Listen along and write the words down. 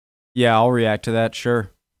Yeah, I'll react to that,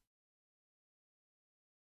 sure.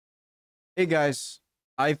 Hey guys,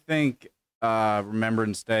 I think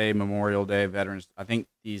Remembrance Day, Memorial Day, Veterans, I think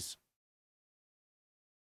these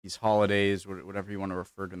holidays, whatever you want to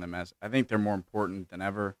refer to them as, I think they're more important than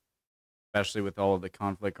ever, especially with all of the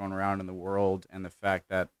conflict going around in the world and the fact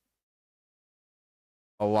that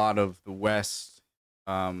a lot of the West,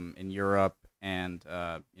 in Europe and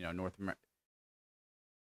North America,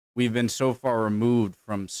 we've been so far removed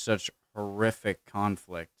from such horrific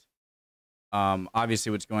conflict.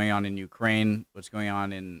 Obviously, what's going on in Ukraine, what's going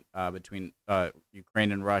on in between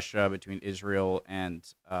Ukraine and Russia, between Israel and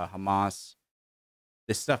Hamas.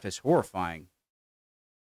 This stuff is horrifying,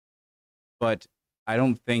 but I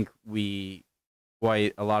don't think we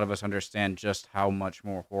quite a lot of us understand just how much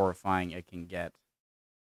more horrifying it can get.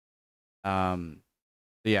 Um,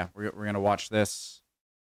 so yeah, we're gonna watch this.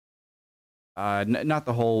 Not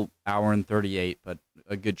the whole hour and 38, but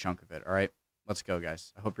a good chunk of it. All right, let's go,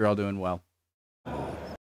 guys. I hope you're all doing well.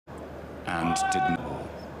 and did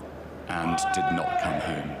not, come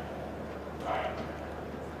home.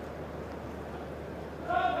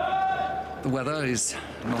 The weather is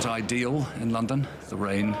not ideal in London. The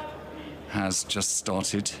rain has just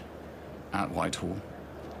started at Whitehall.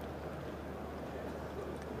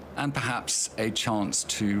 And perhaps a chance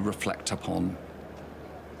to reflect upon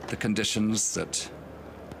the conditions that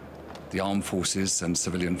the armed forces and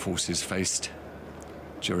civilian forces faced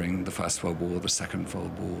during the First World War, the Second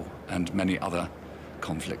World War, and many other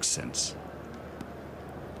conflicts since.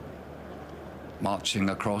 Marching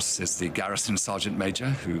across is the Garrison Sergeant Major,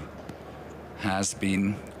 who has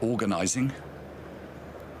been organizing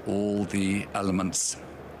all the elements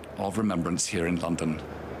of remembrance here in London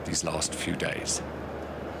these last few days.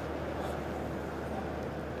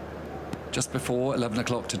 Just before 11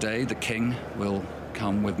 o'clock today, the King will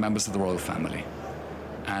come with members of the royal family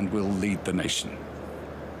and will lead the nation.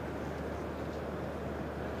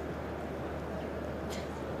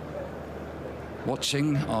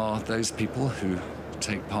 Watching are those people who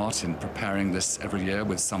take part in preparing this every year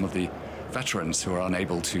with some of the veterans who are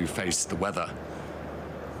unable to face the weather.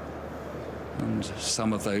 And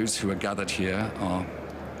some of those who are gathered here are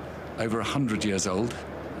over 100 years old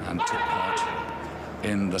and took part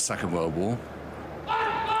in the Second World War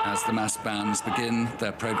as the mass bands begin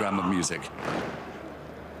their program of music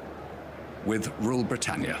with Rule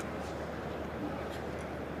Britannia.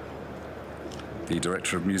 The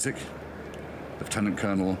Director of Music, Lieutenant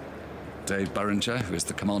Colonel Dave Burringer, who is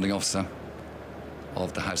the commanding officer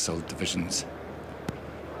of the Household Division's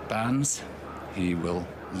bands. He will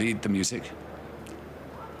lead the music.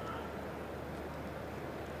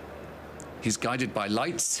 He's guided by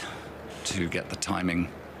lights to get the timing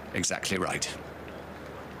exactly right.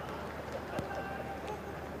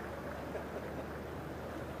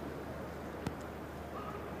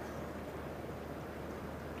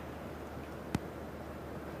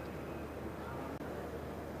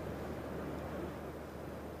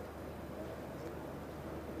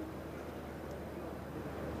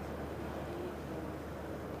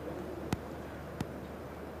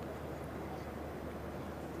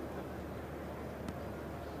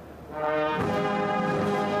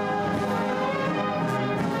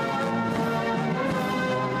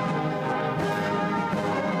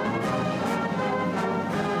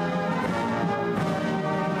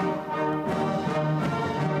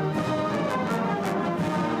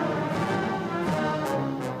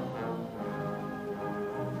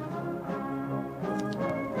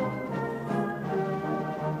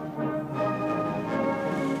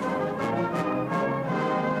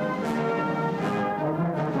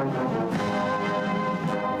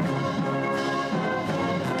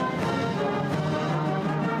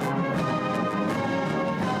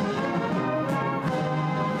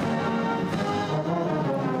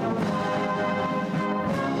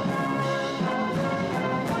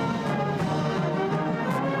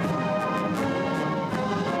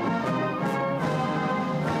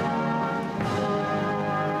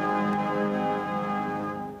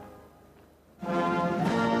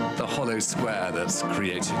 Square that's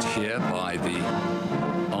created here by the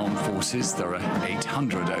armed forces. There are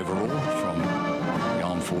 800 overall from the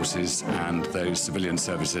armed forces and those civilian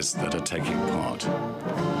services that are taking part.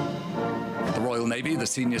 The Royal Navy, the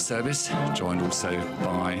senior service, joined also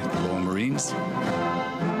by the Royal Marines,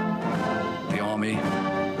 the Army,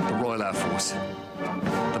 the Royal Air Force,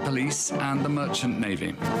 the Police and the Merchant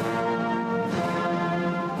Navy.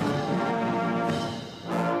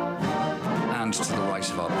 To the right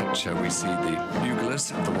of our picture, we see the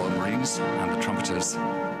buglers of the Royal Marines and the trumpeters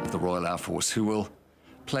of the Royal Air Force, who will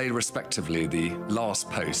play respectively the last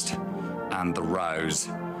post and the rouse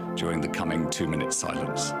during the coming 2-minute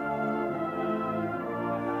silence.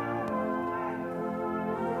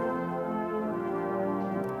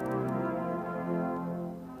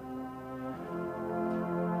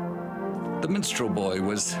 The Minstrel Boy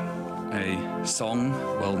was a song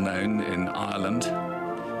well known in Ireland,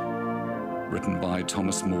 written by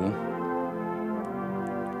Thomas Moore,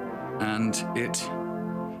 and it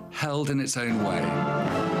held in its own way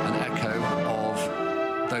an echo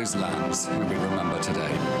of those lands who we remember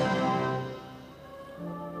today.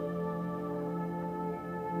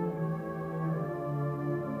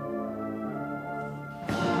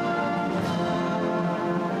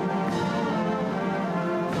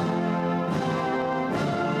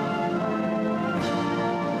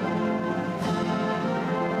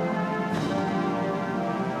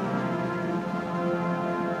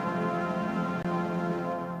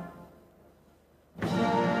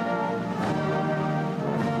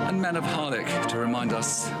 Men of Harlech to remind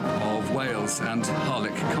us of Wales and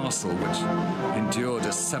Harlech Castle, which endured a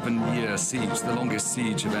 7-year siege, the longest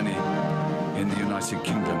siege of any in the United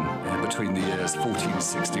Kingdom between the years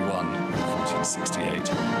 1461 and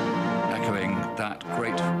 1468, echoing that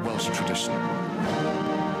great Welsh tradition.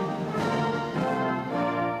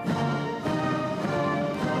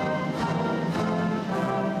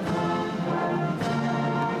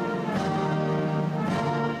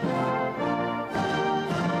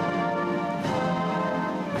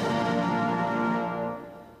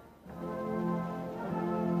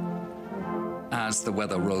 As the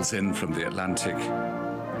weather rolls in from the Atlantic,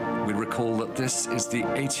 we recall that this is the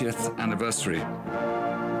 80th anniversary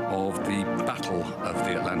of the Battle of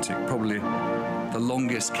the Atlantic, probably the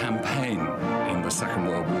longest campaign in the Second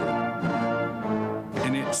World War.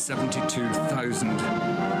 In it, 72,000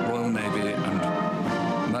 Royal Navy and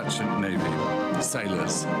Merchant Navy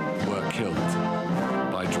sailors were killed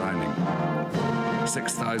by drowning.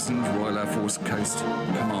 6,000 Royal Air Force Coast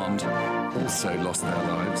Command also lost their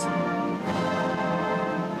lives.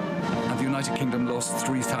 The United Kingdom lost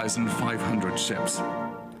 3,500 ships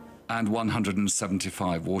and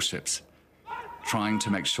 175 warships, trying to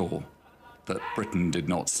make sure that Britain did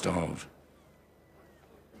not starve.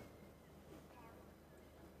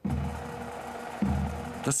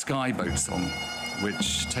 The Sky Boat Song,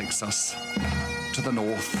 which takes us to the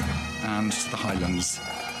north and to the Highlands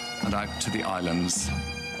and out to the islands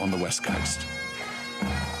on the west coast.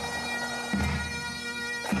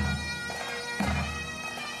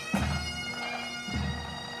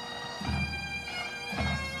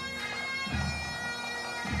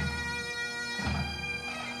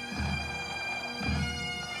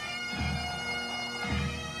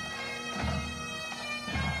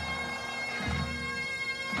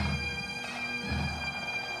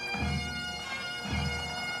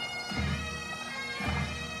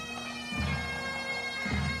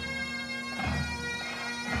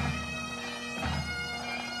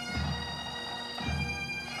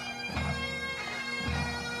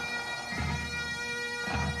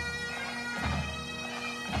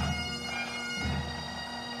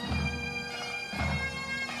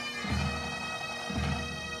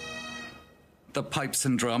 The pipes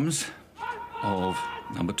and drums of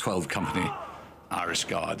number 12 Company, Irish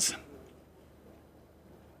Guards.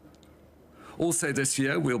 Also this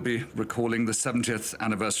year, we'll be recalling the 70th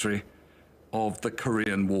anniversary of the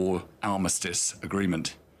Korean War Armistice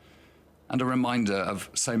Agreement, and a reminder of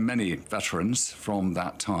so many veterans from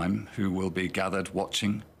that time who will be gathered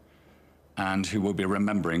watching and who will be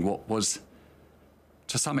remembering what was,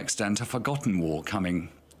 to some extent, a forgotten war coming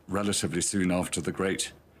relatively soon after the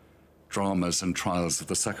great dramas and trials of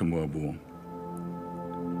the Second World War.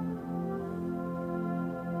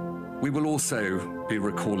 We will also be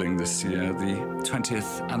recalling this year the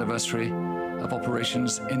 20th anniversary of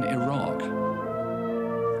operations in Iraq.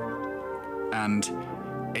 And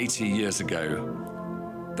 80 years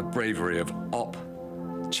ago, the bravery of Op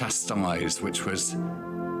Chastise, which was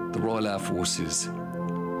the Royal Air Force's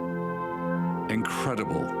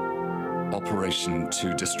incredible operation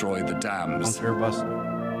to destroy the dams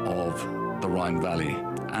of the Rhine Valley,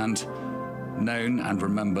 and known and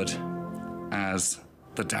remembered as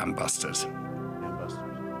the Dam Busters.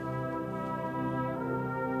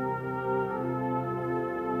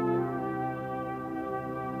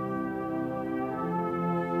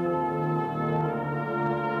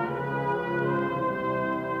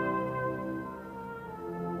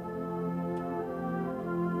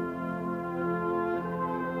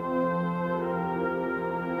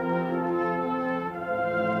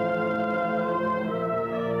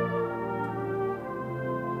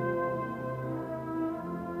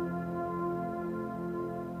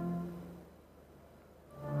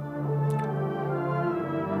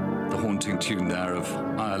 haunting tune there of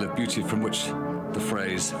Isle of Beauty, from which the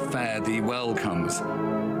phrase "Fare thee well" comes,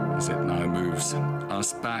 as it now moves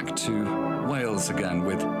us back to Wales again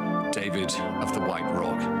with David of the White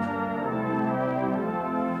Rock.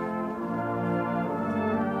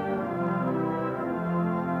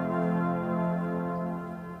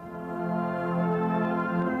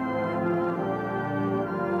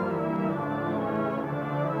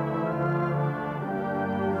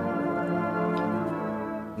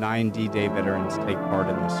 Nine D-Day veterans take part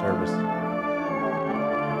in the service.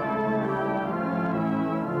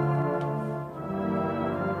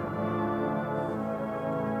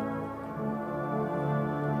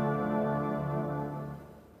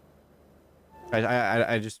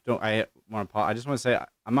 I just don't. I want to. I just want to say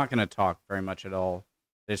I'm not going to talk very much at all.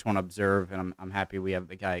 I just want to observe, and I'm happy we have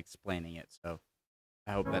the guy explaining it. So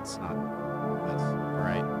I hope that's all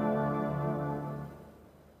right.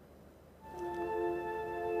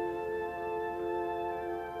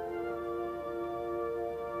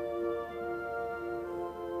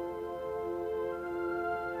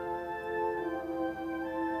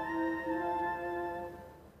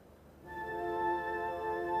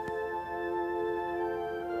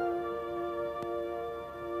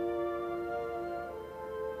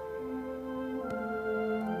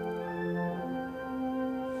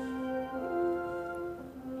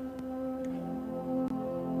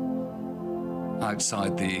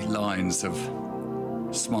 Outside the lines of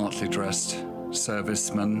smartly dressed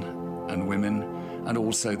servicemen and women, and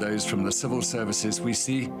also those from the civil services, we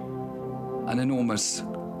see an enormous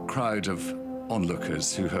crowd of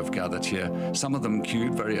onlookers who have gathered here. Some of them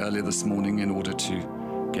queued very early this morning in order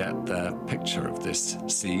to get their picture of this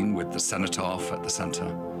scene with the Cenotaph at the center,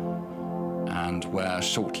 and where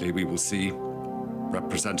shortly we will see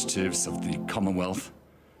representatives of the Commonwealth,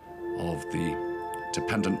 of the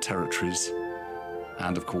dependent territories,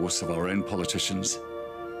 and of course of our own politicians,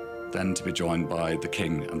 then to be joined by the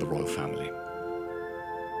King and the royal family.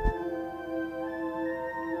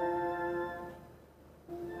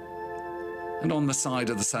 And on the side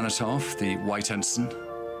of the Cenotaph, the white ensign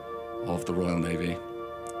of the Royal Navy,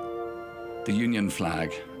 the Union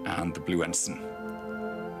flag and the blue ensign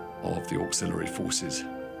of the auxiliary forces.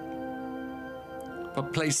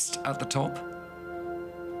 But placed at the top,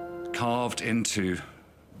 carved into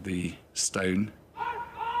the stone,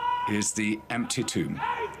 is the empty tomb,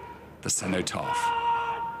 the Cenotaph,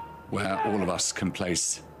 where all of us can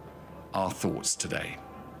place our thoughts today.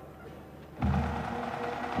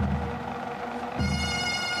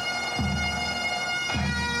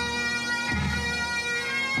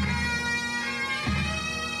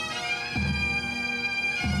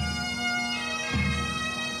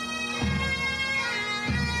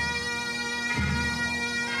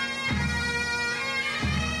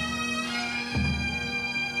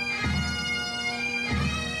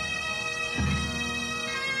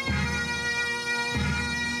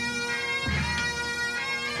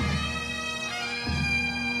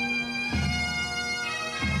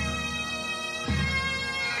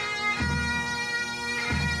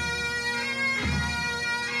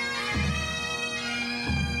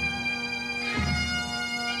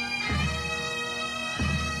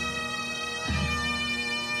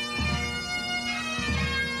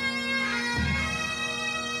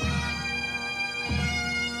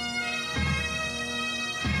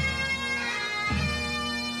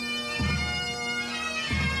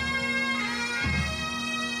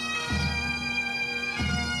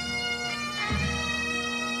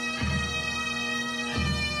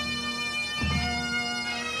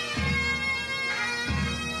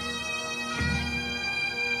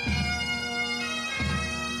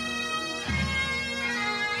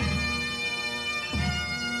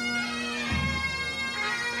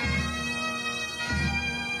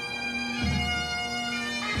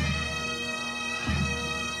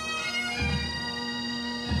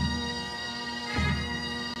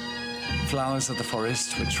 Flowers of the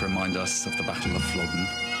forest, which remind us of the Battle of Flodden,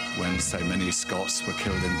 when so many Scots were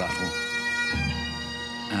killed in battle,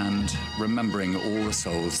 and remembering all the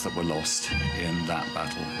souls that were lost in that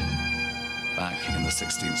battle back in the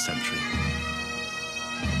 16th century.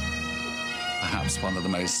 Perhaps one of the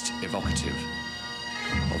most evocative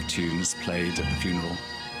of tunes played at the funeral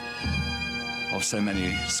of so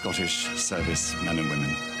many Scottish service men and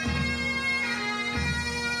women.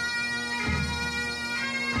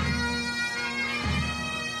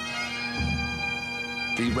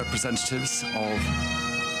 The representatives of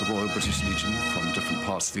the Royal British Legion from different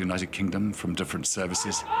parts of the United Kingdom, from different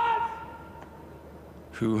services,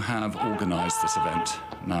 who have organised this event,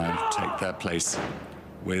 now take their place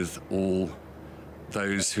with all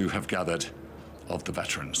those who have gathered of the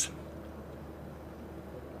veterans.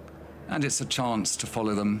 And it's a chance to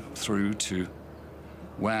follow them through to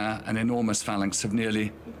where an enormous phalanx of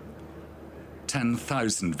nearly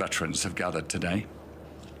 10,000 veterans have gathered today.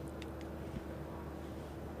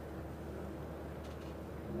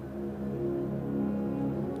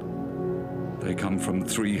 They come from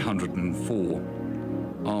 304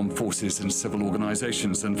 armed forces and civil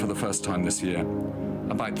organizations, and for the first time this year,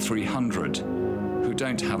 about 300 who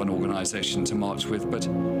don't have an organization to march with, but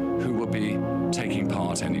who will be taking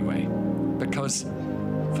part anyway. Because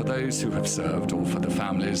for those who have served, or for the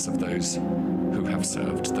families of those who have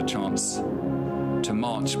served, the chance to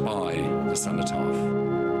march by the Cenotaph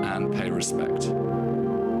and pay respect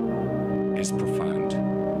is profound.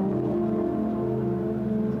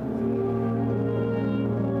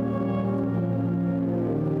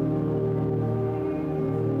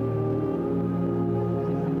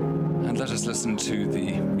 And let us listen to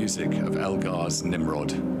the music of Elgar's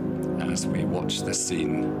Nimrod as we watch the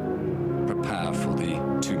scene prepare for the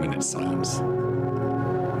 2-minute silence.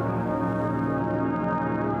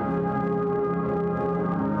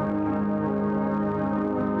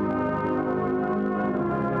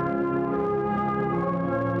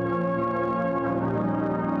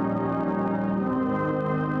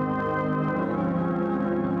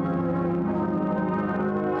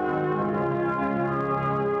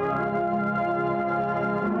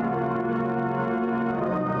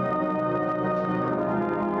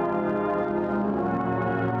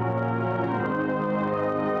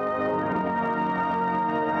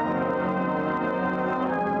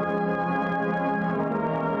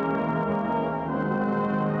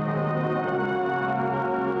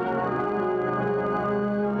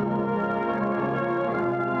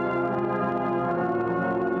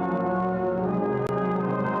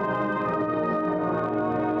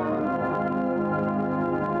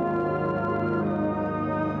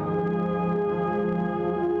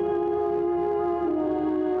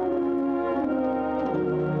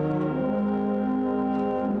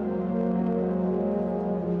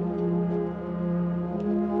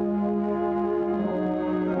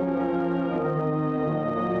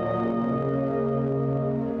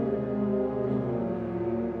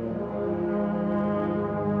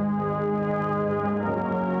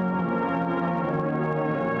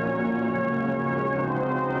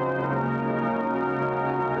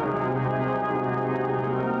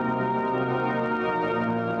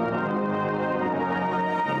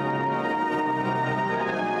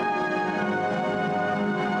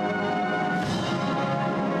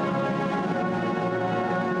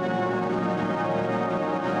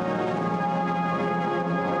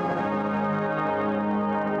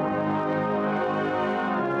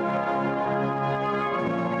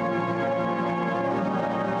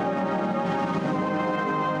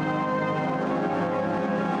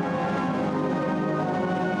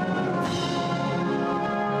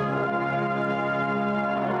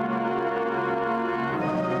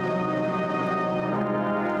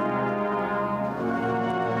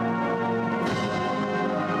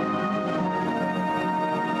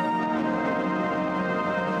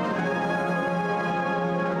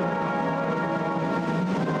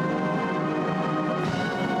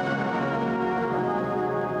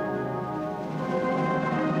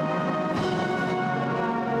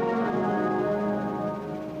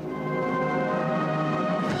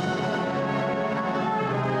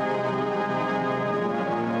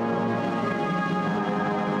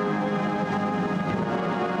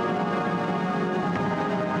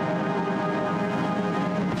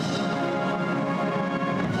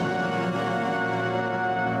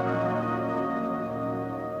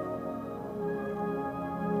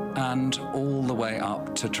 And all the way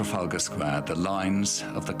up to Trafalgar Square, the lines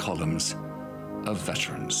of the columns of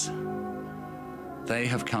veterans. They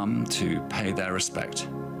have come to pay their respect.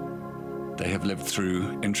 They have lived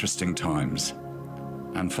through interesting times,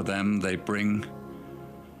 and for them they bring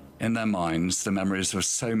in their minds the memories of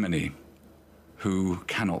so many who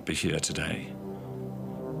cannot be here today.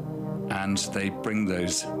 And they bring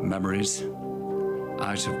those memories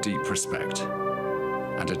out of deep respect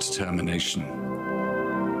and a determination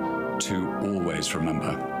to always remember.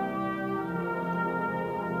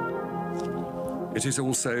 It is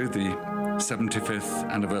also the 75th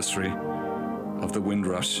anniversary of the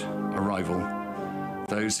Windrush arrival,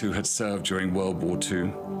 those who had served during World War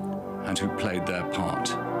II and who played their part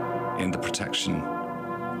in the protection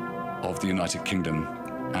of the United Kingdom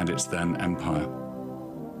and its then empire.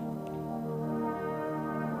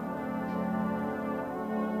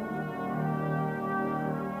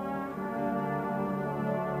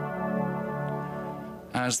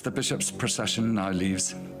 As the Bishop's procession now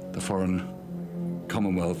leaves the Foreign,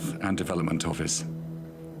 Commonwealth and Development Office,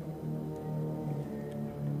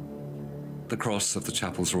 the cross of the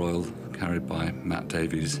Chapels Royal, carried by Matt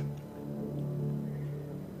Davies.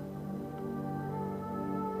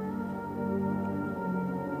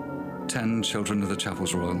 Ten children of the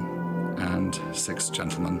Chapels Royal and 6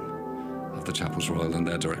 gentlemen of the Chapels Royal and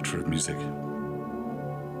their Director of Music.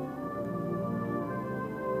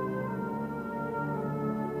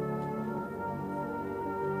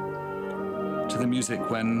 To the music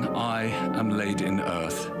When I Am Laid in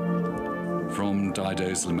Earth, from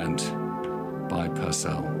Dido's Lament by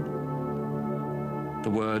Purcell. The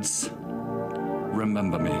words,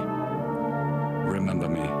 remember me,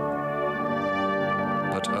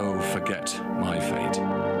 but oh, forget my fate.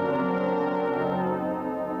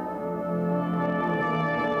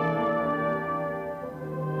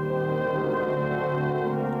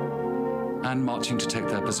 And marching to take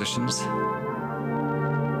their positions,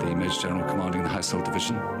 the Major General commanding the Household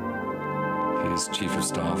Division, his Chief of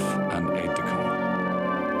Staff and aide-de-camp.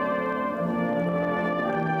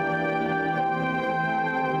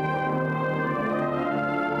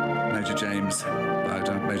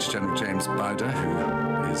 Major General James Bowder,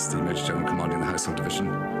 who is the Major General commanding the Household Division,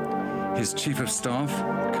 his Chief of Staff,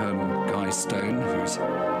 Colonel Guy Stone, whose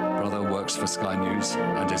brother works for Sky News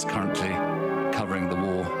and is currently covering the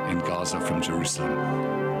war in Gaza from Jerusalem,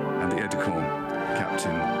 and the aide-de-camp,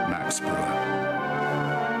 Captain Max Brewer.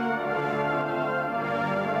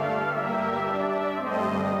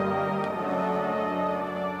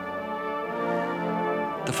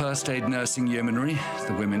 The First Aid Nursing Yeomanry,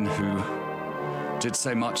 the women who did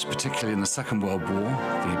so much, particularly in the Second World War,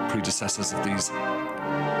 the predecessors of these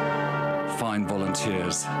fine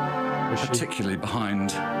volunteers, particularly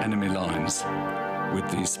behind enemy lines with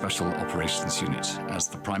the Special Operations Unit, as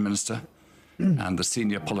the Prime Minister and the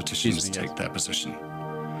senior politicians take their position,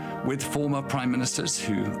 with former Prime Ministers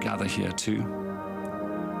who gather here too.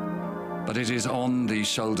 But it is on the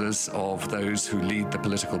shoulders of those who lead the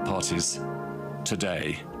political parties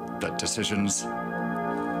today that decisions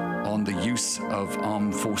on the use of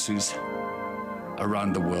armed forces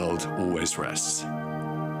around the world always rests,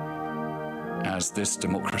 as this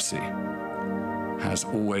democracy has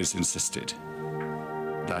always insisted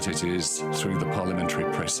that it is through the parliamentary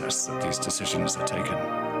process that these decisions are taken.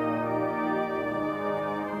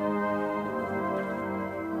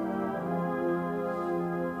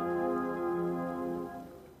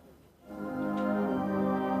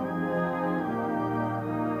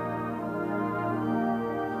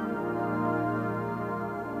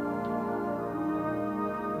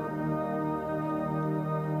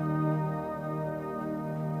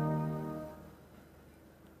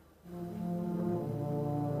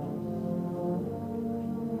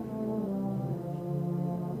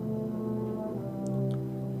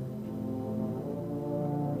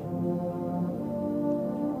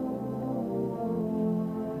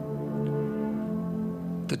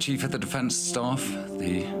 The Chief of the Defence Staff,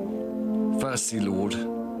 the First Sea Lord,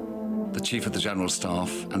 the Chief of the General Staff,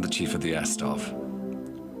 and the Chief of the Air Staff,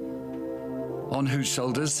 on whose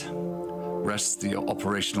shoulders rests the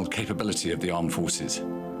operational capability of the armed forces,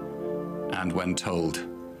 and when told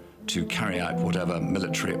to carry out whatever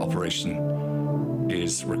military operation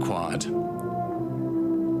is required.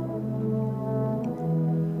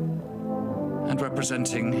 And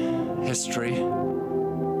representing history,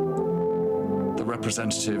 the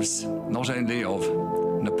representatives not only of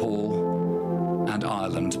Nepal and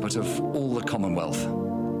Ireland, but of all the Commonwealth,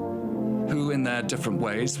 who in their different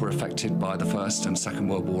ways were affected by the First and Second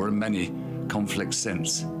World War and many conflicts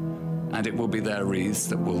since. And it will be their wreaths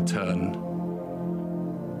that will turn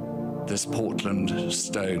this Portland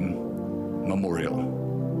stone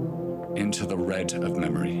memorial into the red of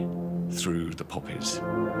memory through the poppies.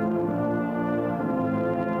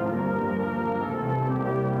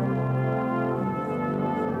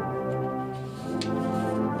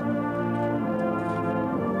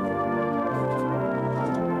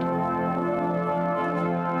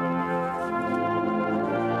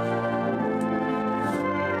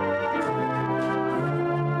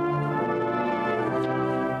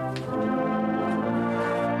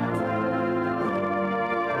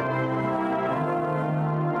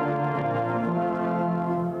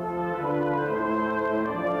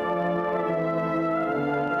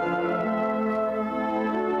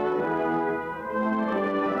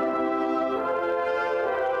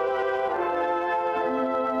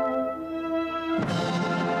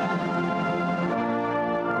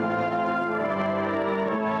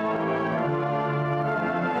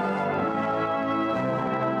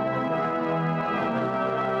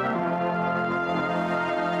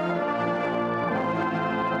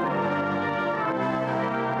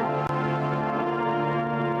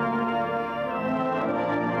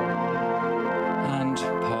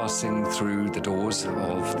 passing through the doors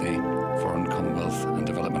of the Foreign Commonwealth and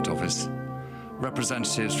Development Office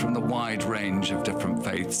representatives from the wide range of different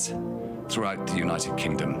faiths throughout the United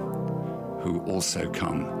Kingdom who also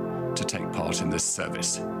come to take part in this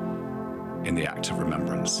service in the act of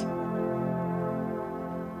remembrance.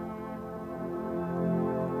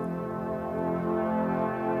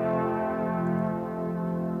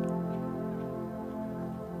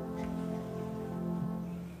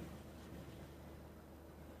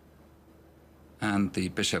 And the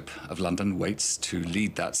Bishop of London waits to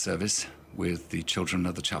lead that service with the children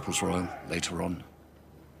of the Chapels Royal later on,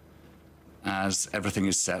 as everything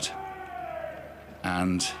is set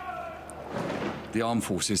and the armed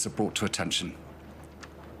forces are brought to attention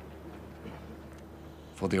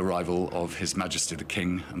for the arrival of His Majesty the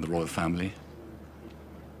King and the royal family,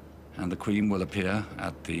 and the Queen will appear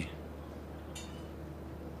at the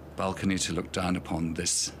balcony to look down upon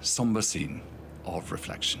this somber scene of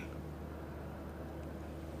reflection.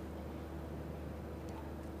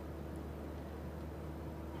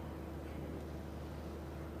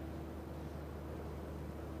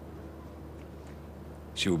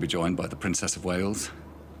 She will be joined by the Princess of Wales,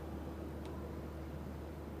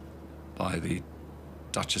 by the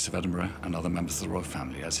Duchess of Edinburgh and other members of the royal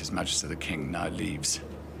family as His Majesty the King now leaves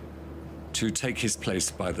to take his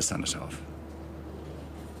place by the Cenotaph.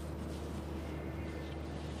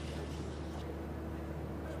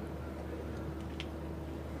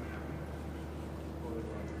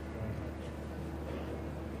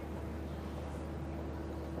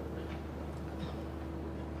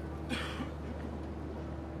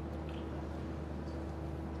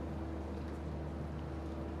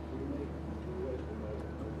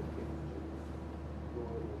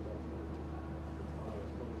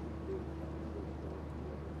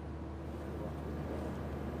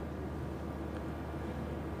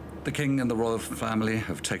 The King and the royal family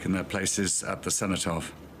have taken their places at the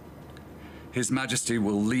Cenotaph. His Majesty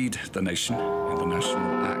will lead the nation in the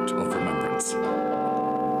national act of remembrance.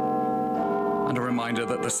 And a reminder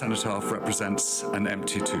that the Cenotaph represents an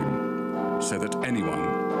empty tomb, so that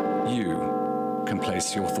anyone, you, can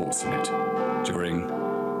place your thoughts in it during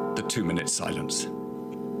the 2-minute silence.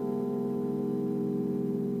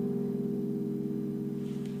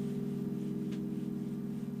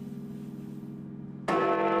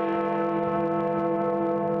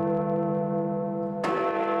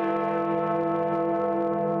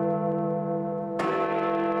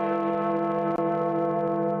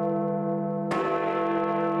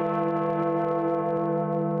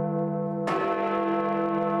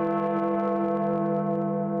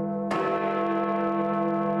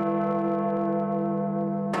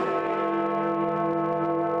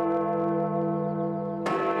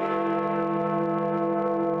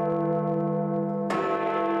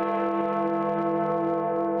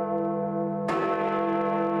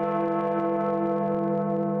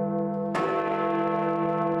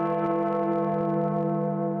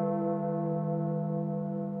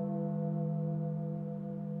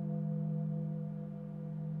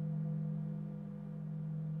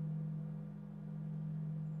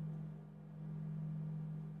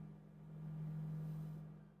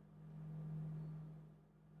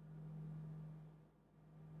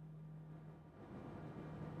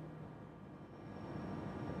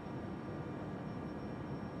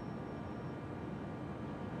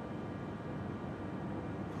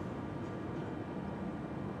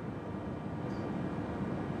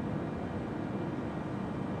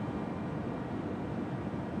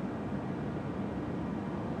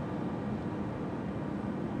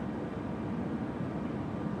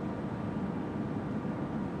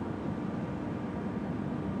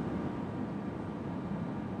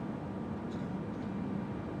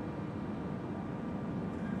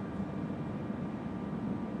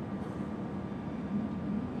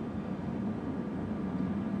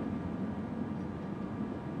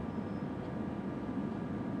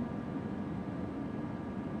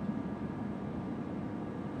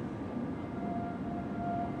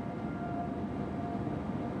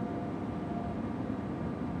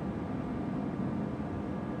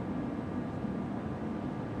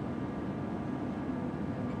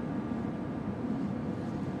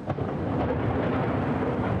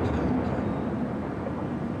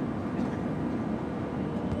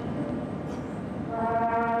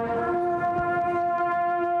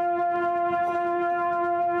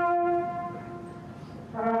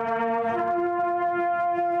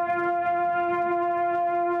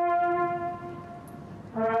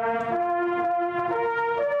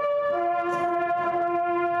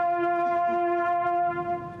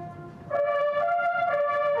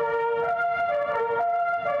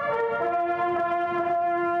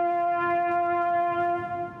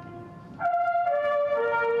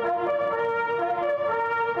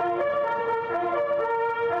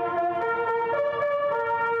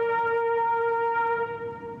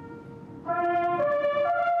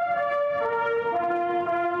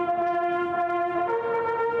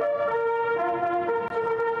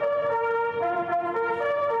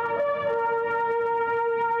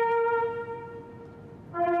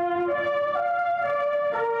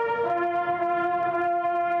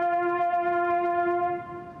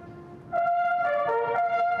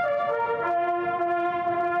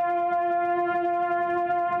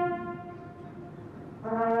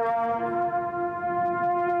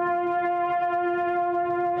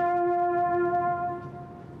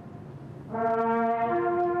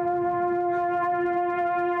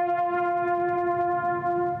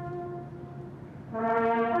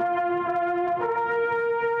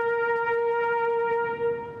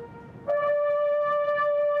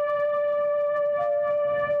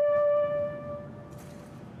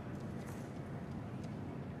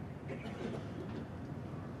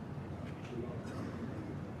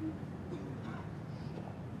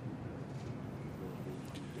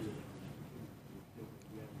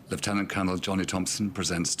 Lieutenant Colonel Johnny Thompson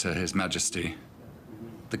presents to His Majesty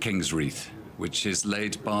the King's Wreath, which is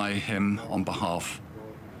laid by him on behalf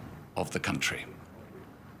of the country.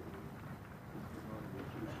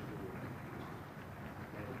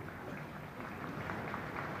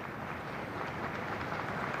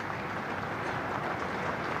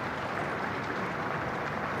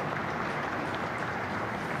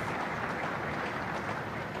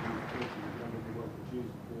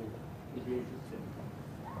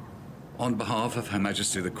 On behalf of Her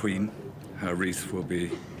Majesty the Queen, her wreath will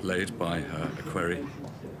be laid by her equerry,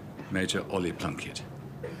 Major Ollie Plunkett.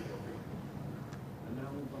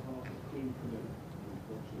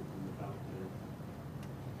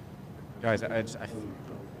 Guys,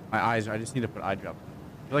 my eyes, I just need to put eye drops.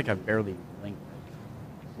 I feel like I barely blinked.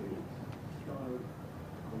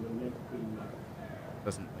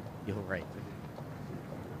 Doesn't like feel right.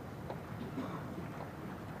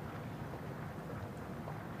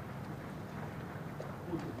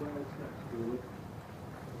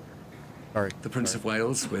 Sorry. The Prince of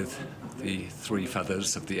Wales, with the 3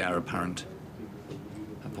 feathers of the heir apparent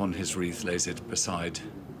upon his wreath, lays it beside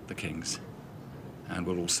the King's and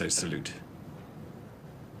will also salute.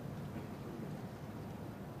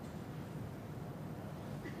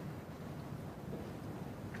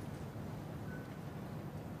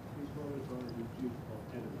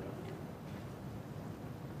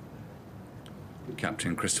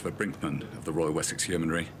 Captain Christopher Brinkman of the Royal Wessex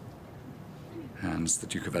Yeomanry hands the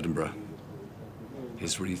Duke of Edinburgh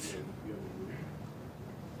his wreath.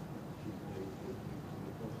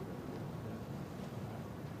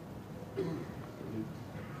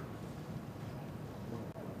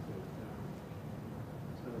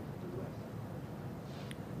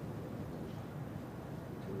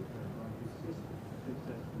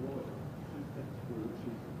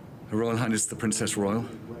 Her Royal Highness the Princess Royal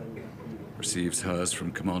receives hers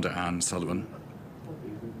from Commander Anne Sullivan.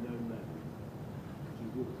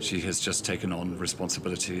 She has just taken on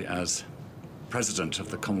responsibility as President of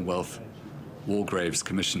the Commonwealth War Graves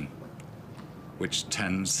Commission, which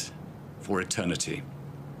tends for eternity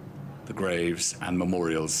the graves and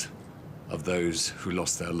memorials of those who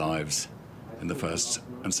lost their lives in the First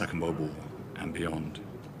and Second World War and beyond.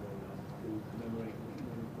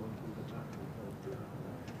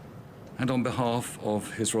 And on behalf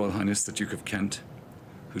of His Royal Highness the Duke of Kent,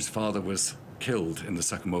 whose father was killed in the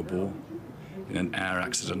Second World War in an air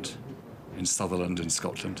accident in Sutherland in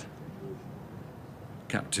Scotland,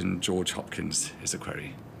 Captain George Hopkins, his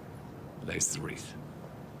equerry, lays the wreath.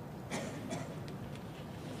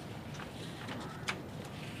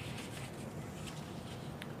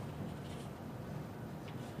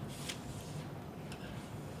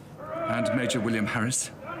 And Major William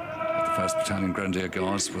Harris of the 1st Battalion Grenadier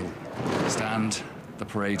Guards will stand the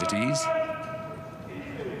parade at ease.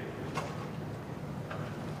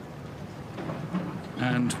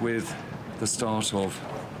 And with the start of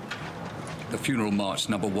the Funeral March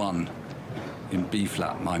No. 1 in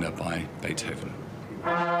B-flat minor by Beethoven.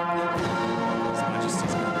 His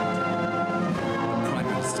Majesty's Prime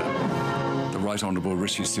Minister, the Right Honourable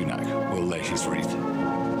Rishi Sunak, will lay his wreath.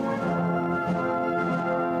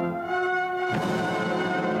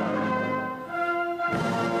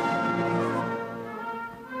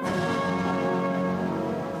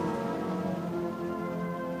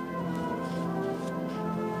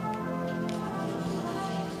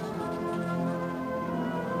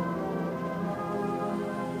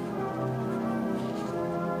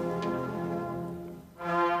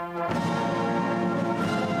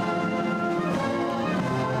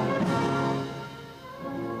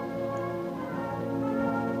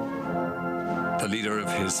 The leader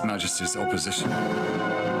of His Majesty's opposition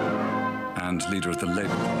and leader of the Labour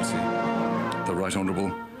Party, the Right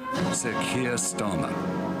Honourable Sir Keir Starmer,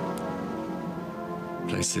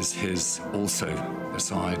 places his also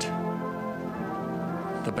beside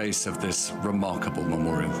the base of this remarkable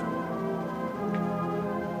memorial.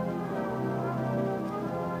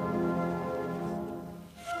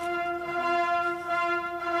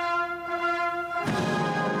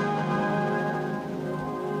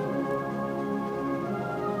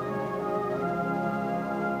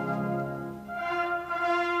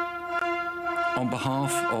 On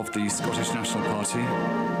behalf of the Scottish National Party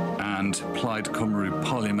and Plaid Cymru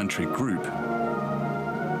Parliamentary Group,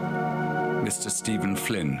 Mr. Stephen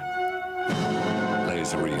Flynn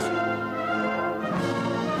lays a wreath.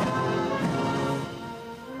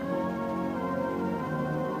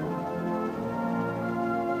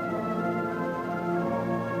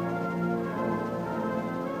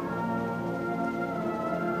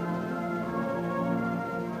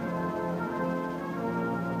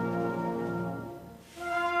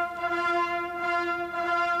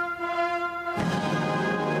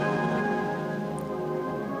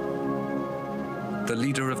 the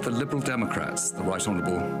leader of the Liberal Democrats, the Right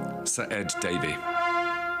Honourable Sir Ed Davey.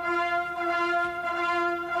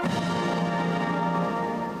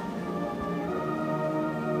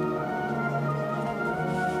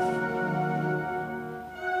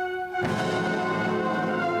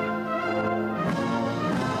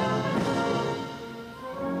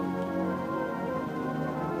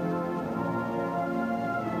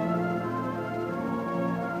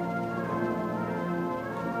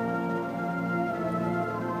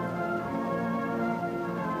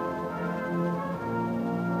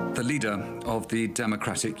 The leader of the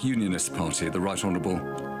Democratic Unionist Party, the Right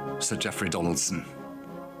Honourable Sir Geoffrey Donaldson.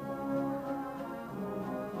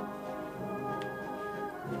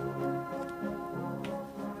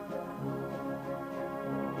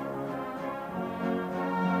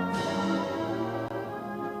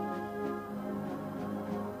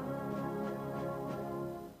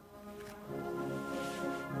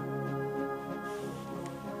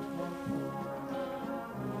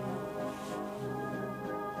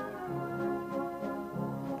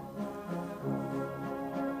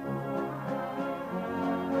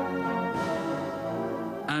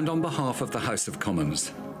 And on behalf of the House of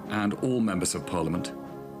Commons and all members of Parliament,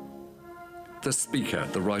 the Speaker,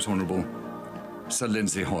 the Right Honourable Sir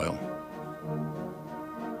Lindsay Hoyle.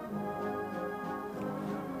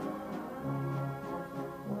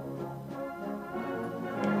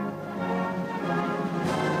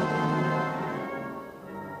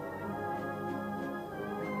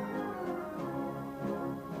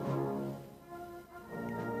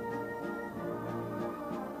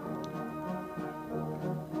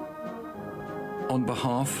 On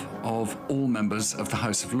behalf of all members of the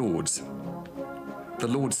House of Lords, the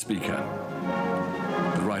Lord Speaker,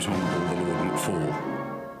 the Right Honourable the Lord Macfall.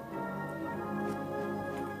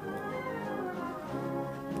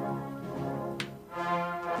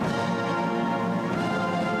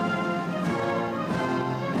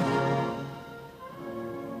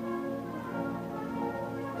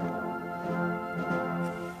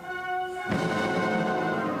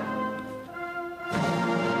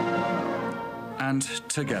 And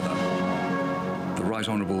together, the Right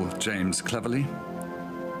Honourable James Cleverly,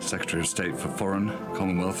 Secretary of State for Foreign,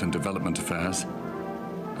 Commonwealth and Development Affairs,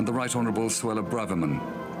 and the Right Honourable Suella Braverman,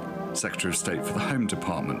 Secretary of State for the Home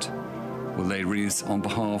Department, will lay wreaths on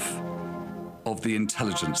behalf of the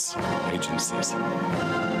intelligence agencies.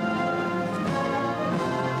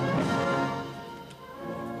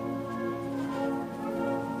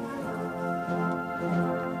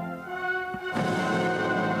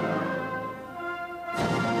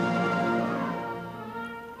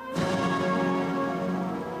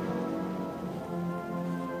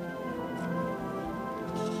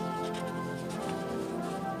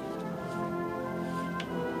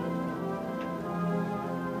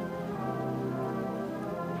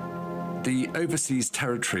 The overseas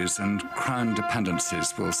territories and crown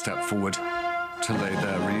dependencies will step forward to lay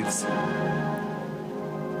their wreaths.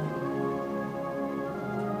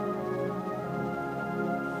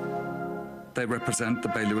 They represent the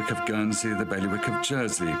Bailiwick of Guernsey, the Bailiwick of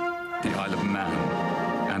Jersey, the Isle of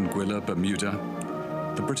Man, Anguilla, Bermuda,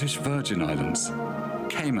 the British Virgin Islands,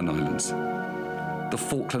 Cayman Islands, the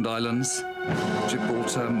Falkland Islands,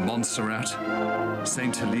 Gibraltar, Montserrat,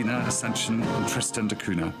 St. Helena, Ascension, and Tristan da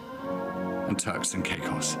Cunha, and Turks and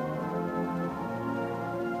Caicos.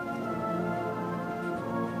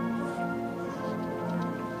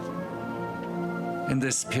 In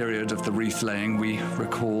this period of the wreath-laying, we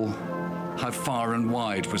recall how far and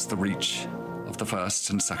wide was the reach of the First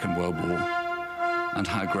and Second World War, and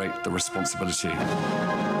how great the responsibility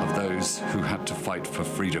of those who had to fight for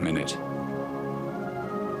freedom in it.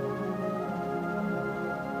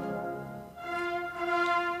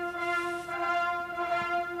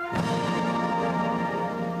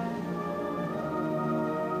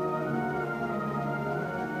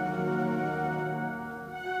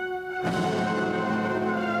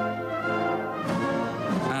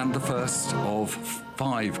 And the first of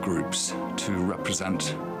 5 groups to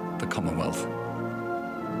represent the Commonwealth,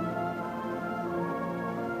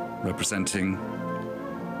 representing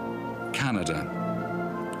Canada,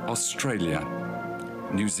 Australia,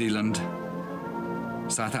 New Zealand,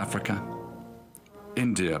 South Africa,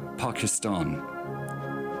 India, Pakistan,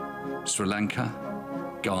 Sri Lanka,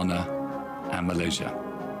 Ghana, and Malaysia.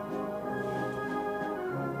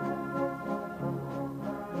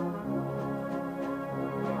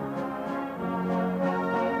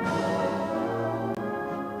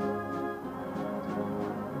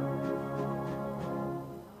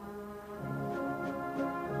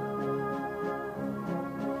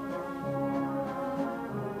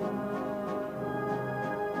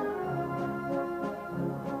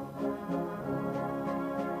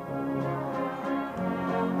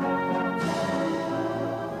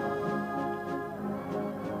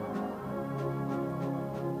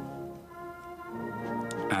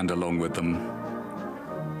 and along with them,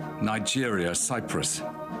 Nigeria, Cyprus,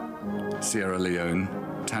 Sierra Leone,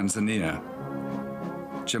 Tanzania,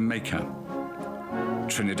 Jamaica,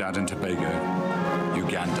 Trinidad and Tobago,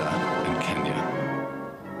 Uganda, and Kenya.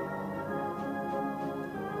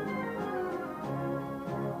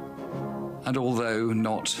 And although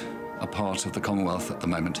not a part of the Commonwealth at the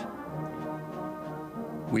moment,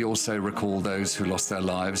 we also recall those who lost their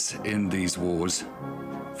lives in these wars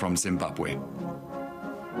from Zimbabwe.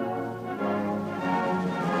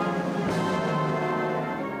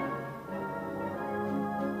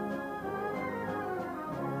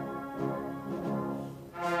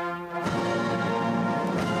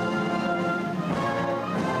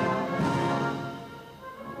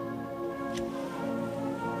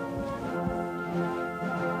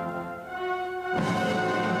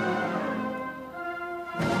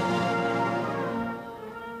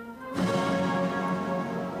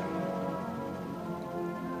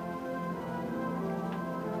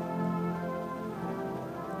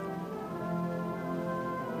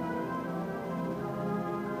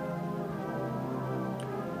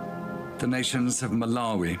 The nations of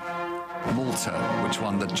Malawi, Malta, which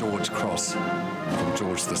won the George Cross from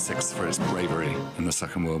George VI for its bravery in the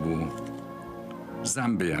Second World War,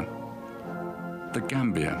 Zambia, the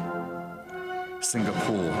Gambia,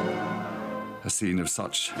 Singapore, a scene of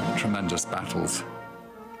such tremendous battles,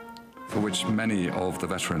 for which many of the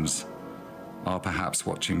veterans are perhaps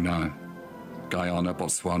watching now, Guyana,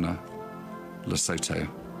 Botswana, Lesotho,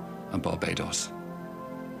 and Barbados.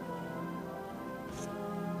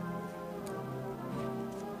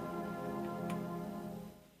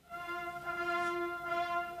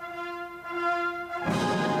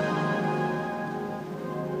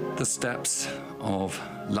 The steps of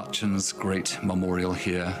Lutyens' great memorial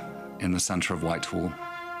here in the centre of Whitehall,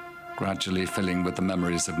 gradually filling with the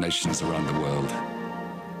memories of nations around the world.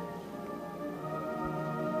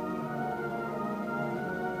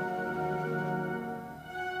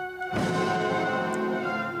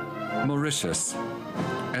 Mauritius,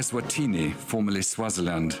 Eswatini, formerly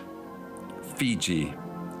Swaziland, Fiji,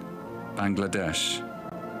 Bangladesh,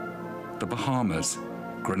 the Bahamas,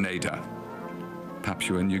 Grenada,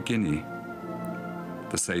 Papua New Guinea,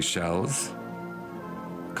 the Seychelles,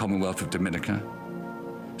 Commonwealth of Dominica,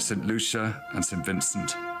 St. Lucia and St.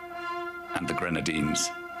 Vincent, and the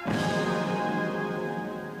Grenadines.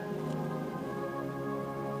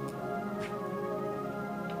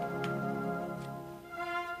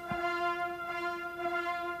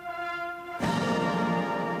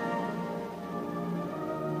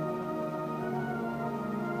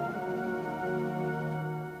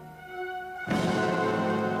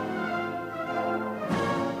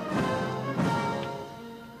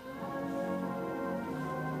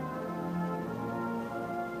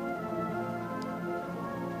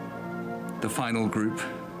 The final group,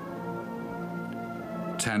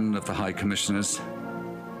 10 of the High Commissioners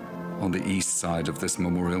on the east side of this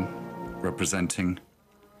memorial, representing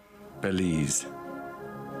Belize,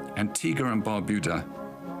 Antigua and Barbuda,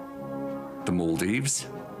 the Maldives,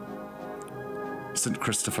 St.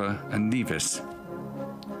 Christopher and Nevis,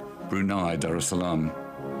 Brunei Darussalam,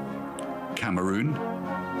 Cameroon,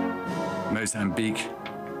 Mozambique,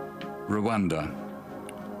 Rwanda,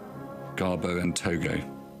 Gabon and Togo.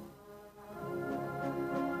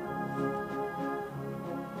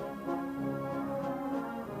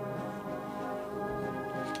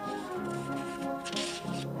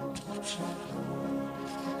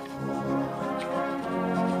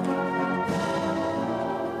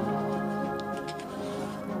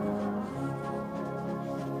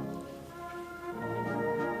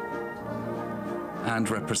 And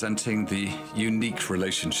representing the unique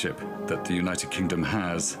relationship that the United Kingdom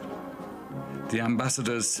has, the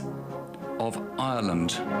ambassadors of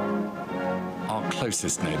Ireland, our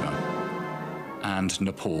closest neighbour, and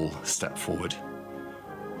Nepal step forward,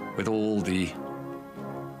 with all the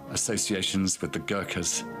associations with the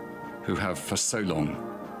Gurkhas who have for so long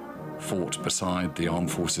fought beside the armed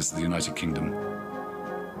forces of the United Kingdom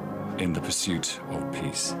in the pursuit of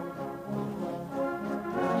peace.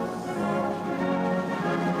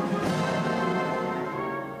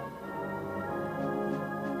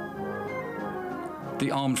 The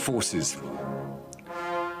armed forces,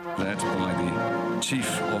 led by the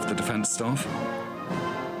Chief of the Defence Staff,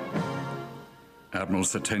 Admiral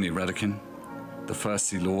Sir Tony Radakin, the First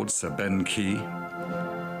Sea Lord Sir Ben Key,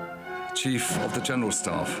 Chief of the General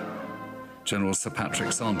Staff, General Sir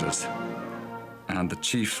Patrick Sanders, and the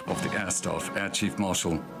Chief of the Air Staff, Air Chief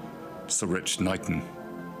Marshal Sir Rich Knighton.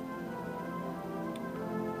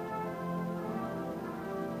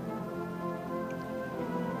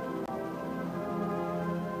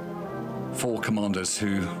 4 commanders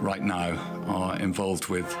who right now are involved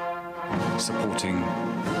with supporting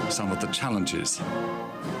some of the challenges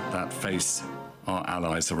that face our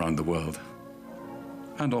allies around the world.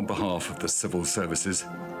 And on behalf of the civil services,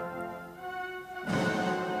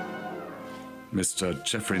 Mr.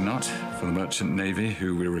 Geoffrey Nutt for the Merchant Navy,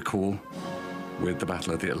 who we recall with the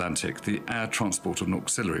Battle of the Atlantic, the Air Transport and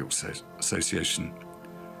Auxiliary Association,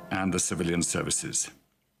 and the Civilian Services.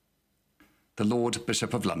 The Lord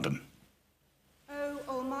Bishop of London. O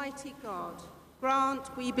Almighty God,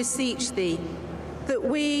 grant, we beseech thee, that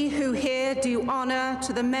we who here do honour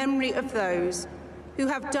to the memory of those who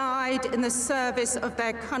have died in the service of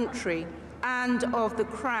their country and of the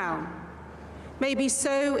Crown, may be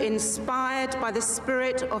so inspired by the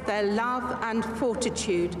spirit of their love and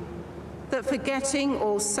fortitude that, forgetting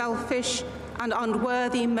all selfish and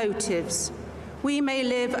unworthy motives, we may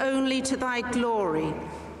live only to thy glory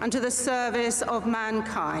and to the service of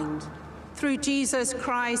mankind. Through Jesus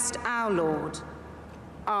Christ our Lord.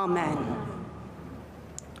 Amen.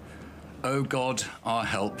 O God, our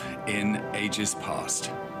help in ages past.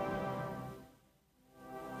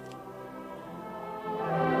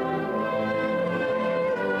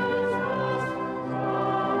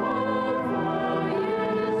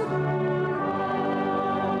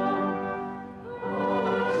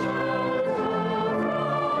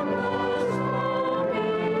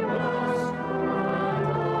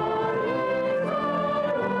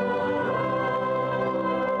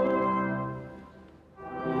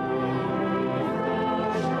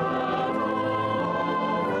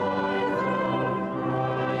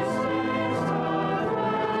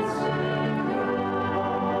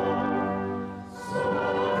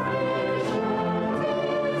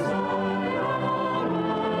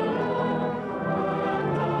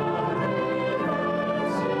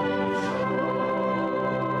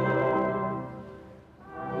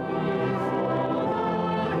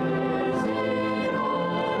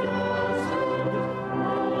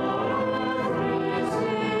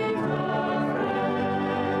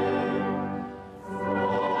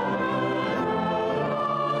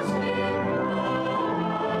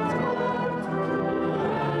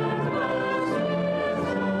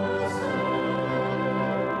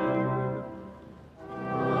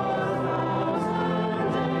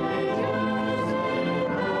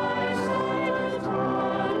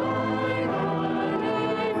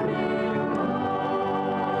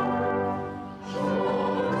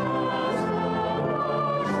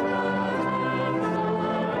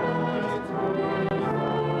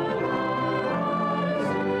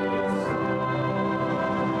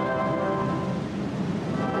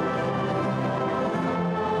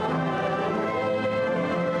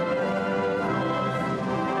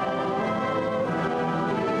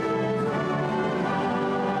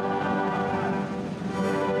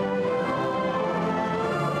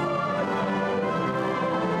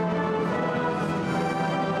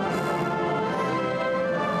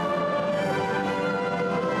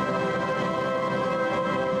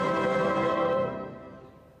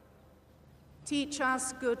 Teach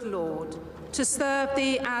us, good Lord, to serve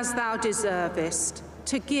thee as thou deservest,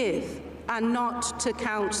 to give and not to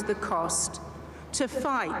count the cost, to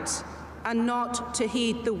fight and not to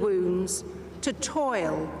heed the wounds, to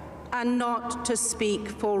toil and not to speak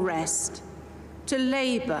for rest, to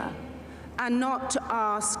labour and not to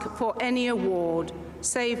ask for any award,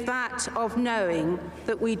 save that of knowing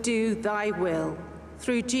that we do thy will.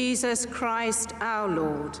 Through Jesus Christ our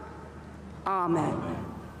Lord. Amen.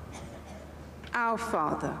 Our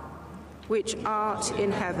Father, which art in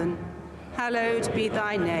heaven, hallowed be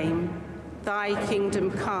thy name. Thy kingdom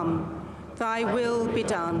come, thy will be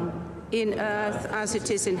done, in earth as it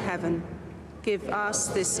is in heaven. Give us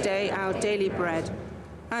this day our daily bread,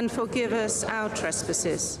 and forgive us our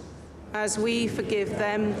trespasses, as we forgive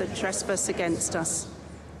them that trespass against us.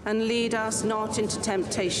 And lead us not into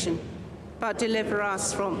temptation, but deliver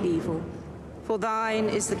us from evil. For thine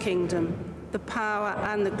is the kingdom, the power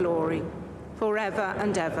and the glory, forever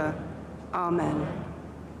and ever. Amen.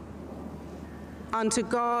 Unto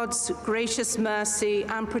God's gracious mercy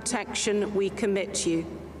and protection we commit you.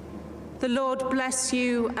 The Lord bless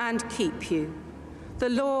you and keep you. The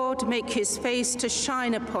Lord make his face to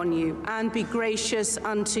shine upon you and be gracious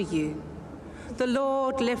unto you. The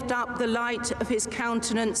Lord lift up the light of his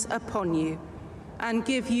countenance upon you and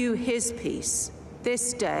give you his peace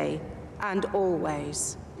this day and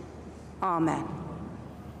always. Amen.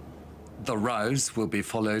 The rouse will be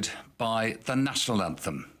followed by the national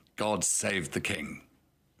anthem, God Save the King.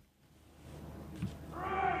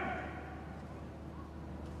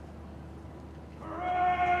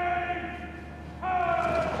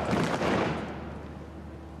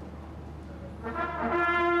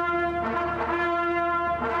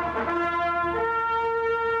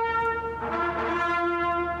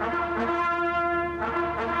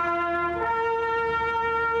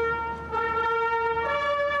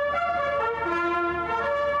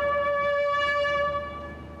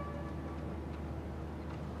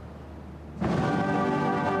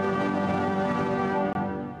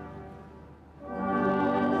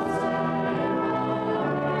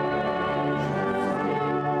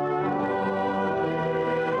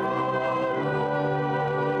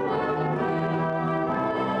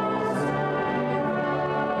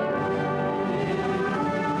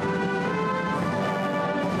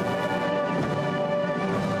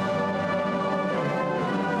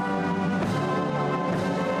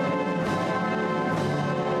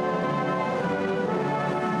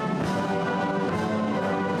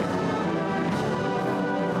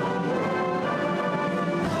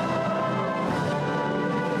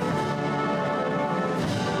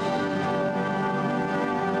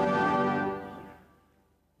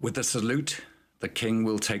 With the salute, the King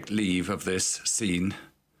will take leave of this scene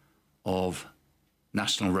of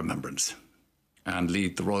national remembrance and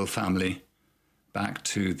lead the royal family back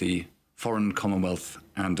to the Foreign, Commonwealth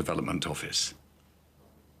and Development Office.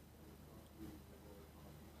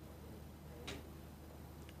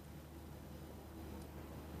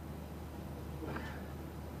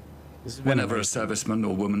 Whenever a serviceman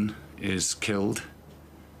or woman is killed,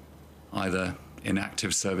 either in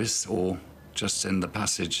active service or just in the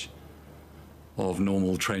passage of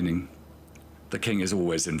normal training, the King is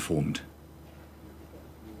always informed.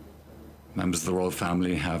 Members of the royal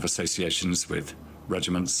family have associations with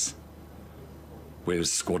regiments, with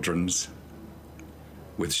squadrons,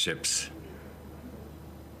 with ships,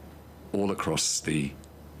 all across the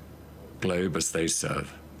globe as they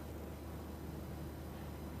serve.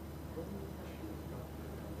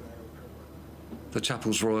 The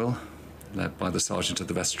Chapels Royal, led by the Sergeant of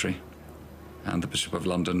the Vestry, and the Bishop of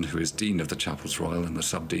London, who is Dean of the Chapels Royal and the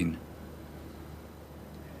Sub-Dean,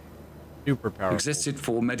 Super powerful. existed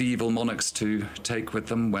for medieval monarchs to take with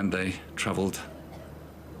them when they travelled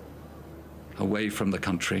away from the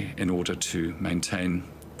country in order to maintain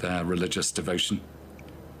their religious devotion.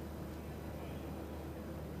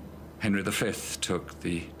 Henry V took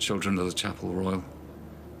the children of the Chapel Royal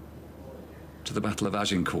to the Battle of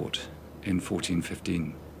Agincourt in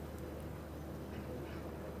 1415.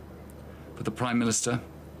 For the Prime Minister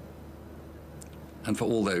and for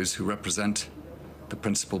all those who represent the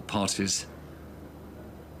principal parties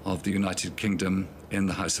of the United Kingdom in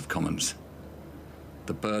the House of Commons,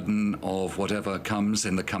 the burden of whatever comes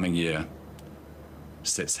in the coming year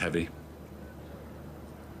sits heavy.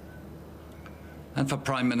 And for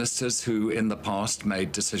Prime Ministers who in the past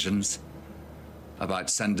made decisions about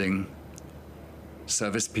sending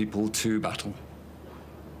service people to battle,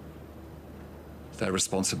 their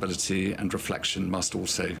responsibility and reflection must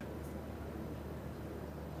also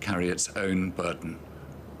carry its own burden.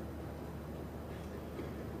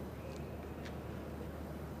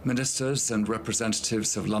 Ministers and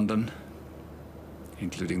representatives of London,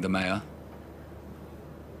 including the Mayor,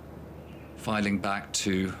 filing back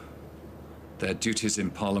to their duties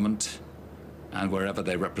in Parliament and wherever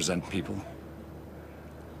they represent people,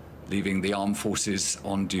 leaving the armed forces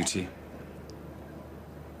on duty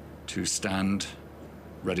to stand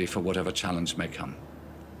ready for whatever challenge may come.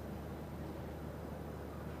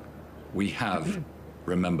 We have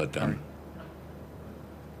remembered them.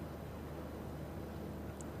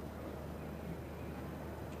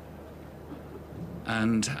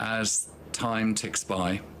 And as time ticks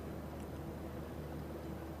by,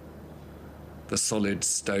 the solid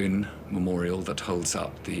stone memorial that holds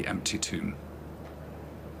up the empty tomb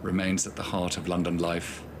remains at the heart of London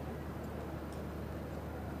life,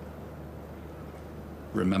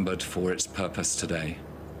 remembered for its purpose today,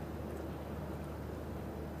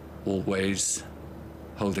 always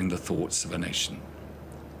holding the thoughts of a nation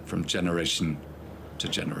from generation to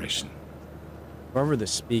generation. Whoever the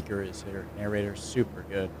speaker is here, narrator, super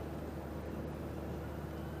good.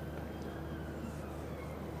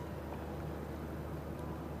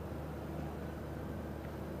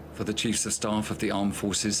 For the Chiefs of Staff of the Armed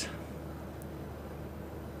Forces,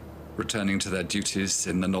 returning to their duties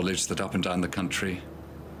in the knowledge that up and down the country,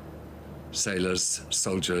 sailors,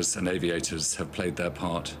 soldiers, and aviators have played their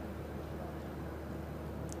part.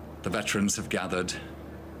 The veterans have gathered,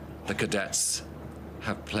 the cadets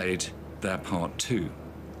have played their part too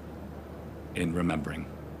in remembering.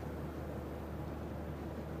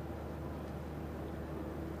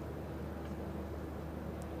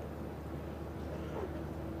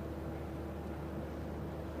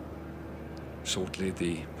 Shortly,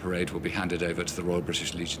 the parade will be handed over to the Royal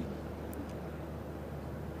British Legion.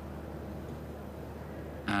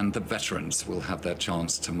 And the veterans will have their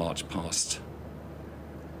chance to march past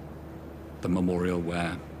the memorial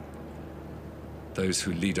where those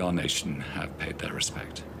who lead our nation have paid their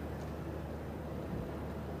respect.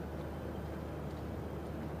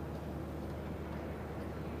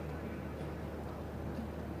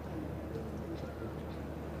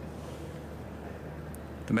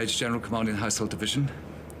 The Major General commanding the Household Division,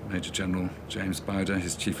 Major General James Bowder,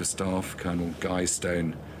 his Chief of Staff, Colonel Guy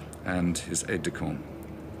Stone, and his aide-de-camp,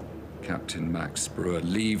 Captain Max Brewer,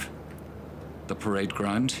 leave the parade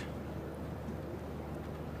ground,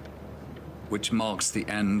 which marks the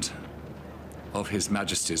end of His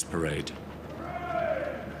Majesty's parade.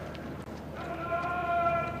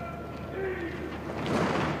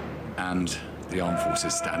 And the armed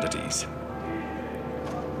forces stand at ease.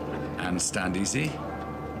 And stand easy.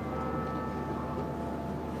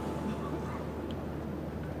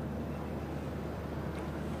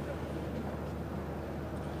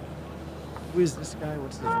 Who is this guy?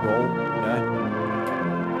 What's his role? Okay.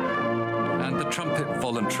 And the trumpet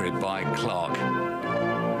voluntary by Clark.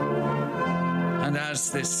 And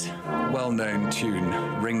as this well-known tune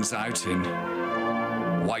rings out in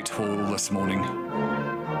Whitehall this morning,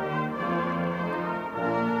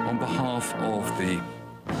 on behalf of the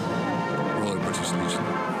Royal British Legion,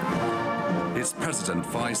 its President,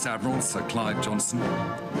 Vice Admiral Sir Clive Johnson,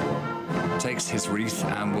 takes his wreath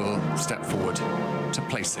and will step forward to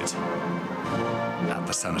place it at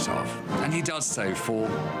the Cenotaph. And he does so for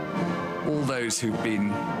all those who've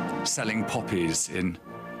been selling poppies in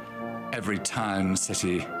every town,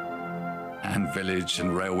 city, and village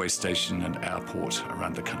and railway station and airport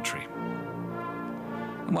around the country.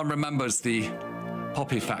 And one remembers the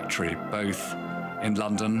poppy factory both in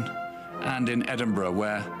London and in Edinburgh,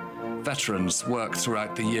 where veterans work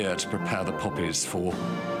throughout the year to prepare the poppies for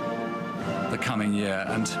the coming year,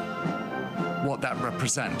 and what that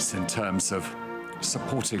represents in terms of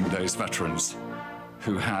supporting those veterans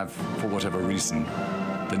who have, for whatever reason,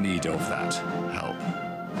 the need of that help.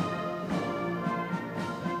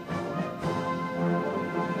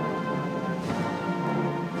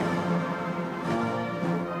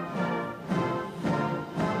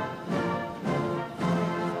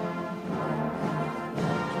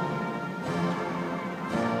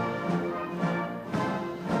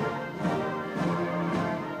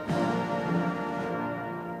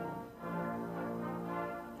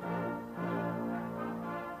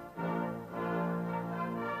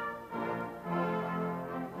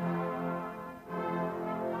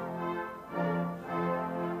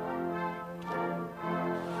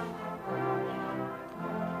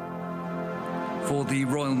 For the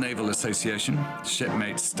Royal Naval Association,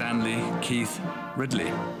 shipmate Stanley Keith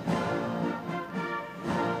Ridley.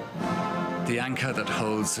 The anchor that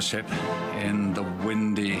holds the ship in the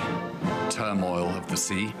windy turmoil of the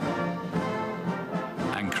sea,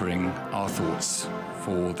 anchoring our thoughts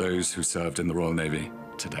for those who served in the Royal Navy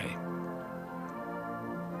today.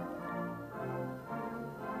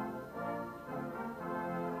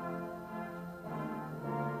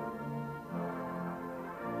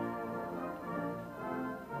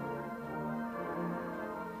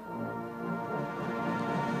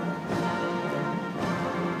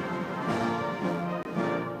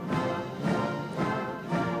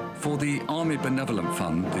 For the Army Benevolent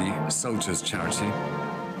Fund, the Soldiers' Charity,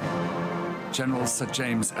 General Sir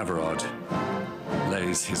James Everard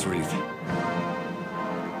lays his wreath.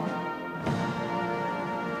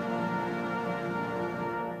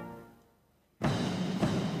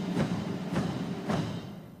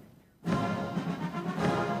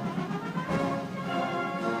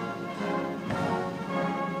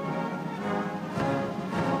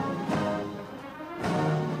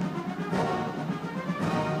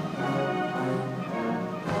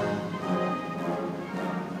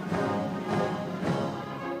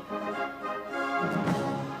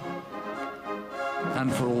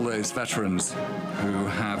 And for all those veterans who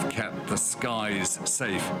have kept the skies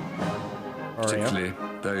safe, particularly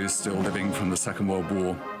those still living from the Second World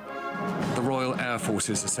War, the Royal Air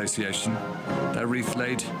Forces Association, their wreath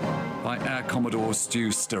laid by Air Commodore Stu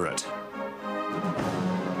Stirrett.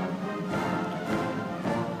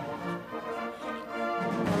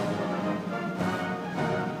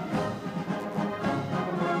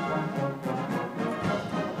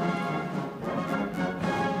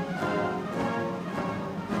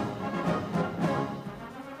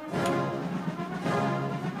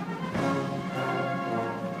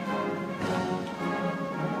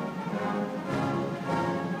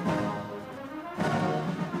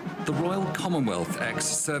 The Royal Commonwealth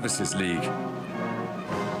Ex-Services League.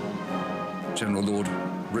 General Lord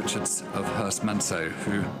Richards of Hurstmanso,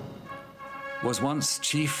 who was once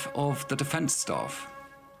Chief of the Defence Staff.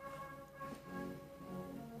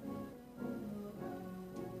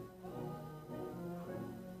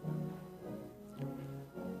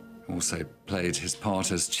 Also played his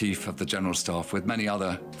part as Chief of the General Staff with many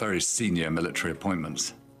other very senior military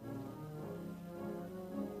appointments.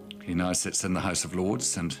 He now sits in the House of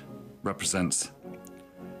Lords and represents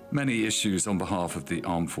many issues on behalf of the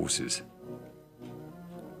armed forces.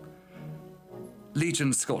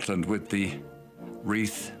 Legion Scotland with the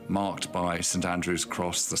wreath marked by St Andrew's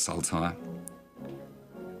Cross, the Saltire,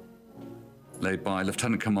 laid by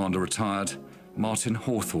Lieutenant Commander retired Martin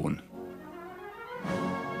Hawthorne.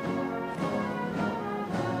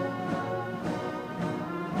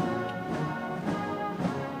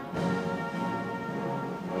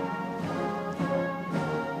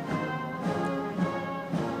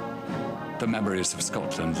 The memories of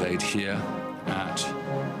Scotland laid here at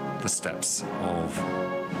the steps of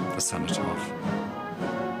the Cenotaph.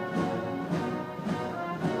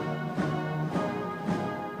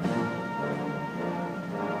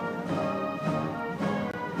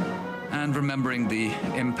 remembering the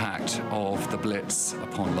impact of the Blitz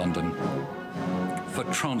upon London. For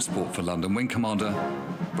Transport for London, Wing Commander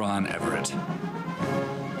Brian Everett.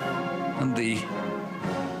 And the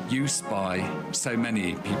use by so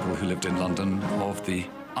many people who lived in London of the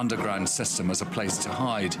underground system as a place to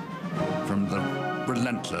hide from the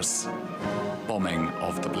relentless bombing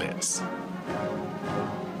of the Blitz.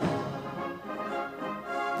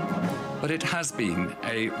 But it has been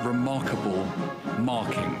a remarkable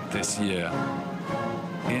marking this year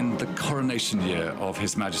in the coronation year of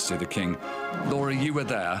His Majesty the King. Laura, you were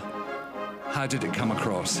there. How did it come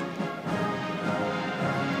across?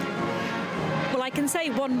 Well, I can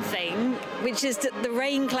say one thing, which is that the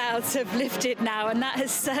rain clouds have lifted now, and that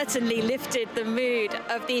has certainly lifted the mood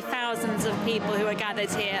of the thousands of people who are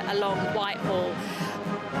gathered here along Whitehall.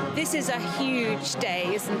 This is a huge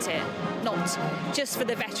day, isn't it? Not just for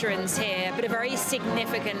the veterans here, but a very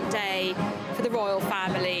significant day for the royal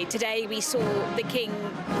family. Today we saw the King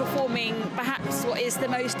performing perhaps what is the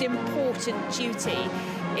most important duty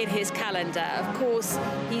in his calendar. Of course,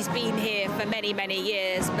 he's been here for many, many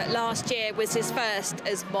years, but last year was his first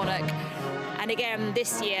as monarch. And again,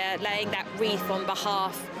 this year, laying that wreath on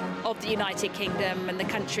behalf of the United Kingdom and the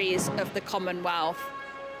countries of the Commonwealth,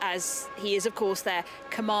 as he is, of course, their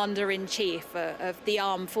Commander-in-Chief of the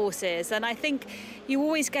Armed Forces. And I think you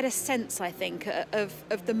always get a sense, I think, of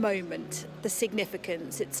the moment, the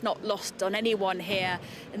significance. It's not lost on anyone here,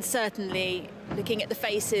 and certainly looking at the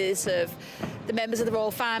faces of the members of the royal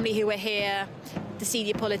family who are here, the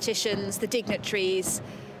senior politicians, the dignitaries,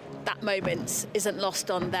 that moment isn't lost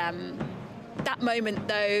on them. That moment,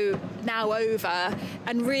 though, now over,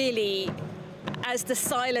 and really, as the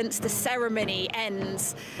silence, the ceremony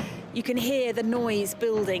ends, you can hear the noise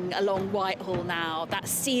building along Whitehall now. That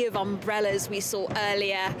sea of umbrellas we saw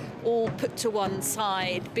earlier, all put to one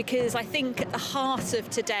side, because I think at the heart of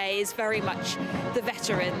today is very much the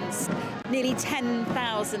veterans. Nearly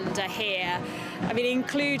 10,000 are here. I mean,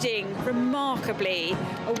 including, remarkably,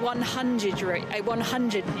 a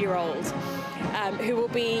 100-year-old. Who will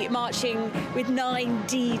be marching with 9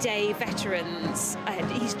 D-Day veterans.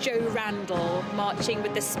 He's Joe Randall, marching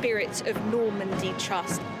with the Spirit of Normandy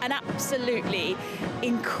Trust. An absolutely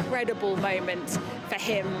incredible moment for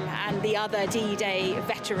him and the other D-Day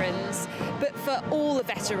veterans, but for all the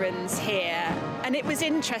veterans here. And it was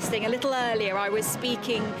interesting, a little earlier I was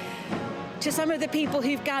speaking to some of the people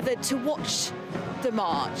who've gathered to watch the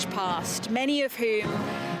march past, many of whom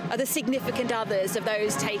are the significant others of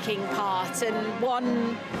those taking part. And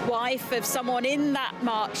one wife of someone in that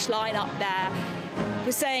march line up there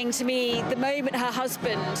was saying to me the moment her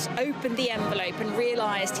husband opened the envelope and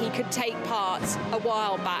realised he could take part a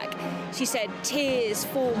while back, she said tears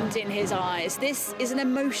formed in his eyes. This is an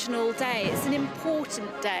emotional day. It's an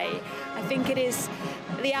important day. I think it is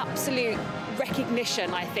the absolute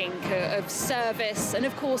recognition, I think, of service and,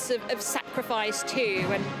 of course, of sacrifice too.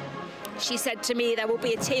 And she said to me there will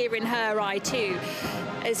be a tear in her eye too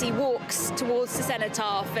as he walks towards the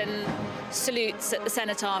Cenotaph and salutes at the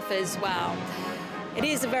Cenotaph as well. It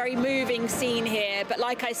is a very moving scene here, but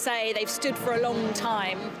like I say, they've stood for a long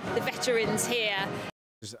time, the veterans here.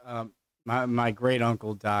 My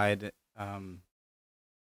great-uncle died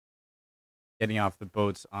getting off the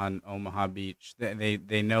boats on Omaha Beach.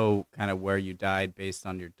 They know kind of where you died based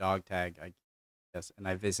on your dog tag, I guess, and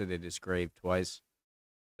I visited his grave twice.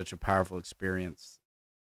 Such a powerful experience.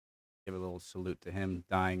 Give a little salute to him,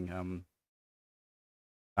 dying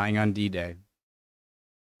on D-Day.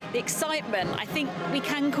 The excitement, I think we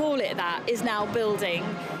can call it that, is now building.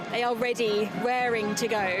 They are ready, raring to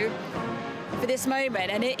go for this moment,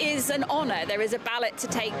 and it is an honour. There is a ballot to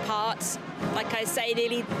take part. Like I say,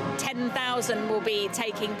 nearly 10,000 will be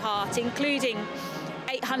taking part, including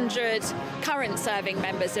 800 current serving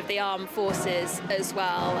members of the armed forces as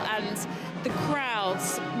well. And the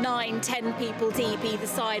crowds, 9-10 people deep either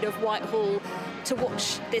side of Whitehall, to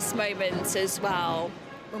watch this moment as well.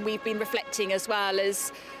 When we've been reflecting as well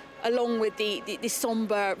as, along with the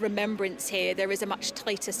sombre remembrance here, there is a much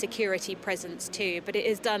tighter security presence too, but it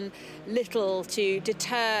has done little to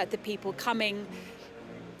deter the people coming.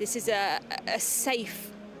 This is a safe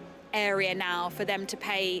area now for them to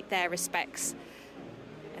pay their respects.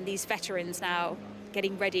 And these veterans now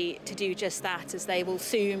getting ready to do just that, as they will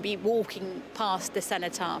soon be walking past the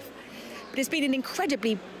Cenotaph. But it's been an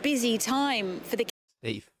incredibly busy time for the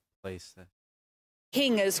Safe place.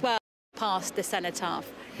 King as well, past the Cenotaph.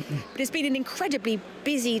 But it's been an incredibly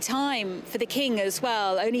busy time for the King as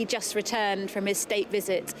well, only just returned from his state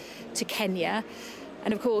visit to Kenya.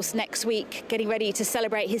 And of course, next week, getting ready to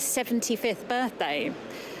celebrate his 75th birthday.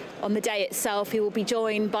 On the day itself, he will be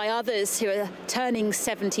joined by others who are turning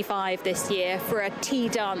 75 this year for a tea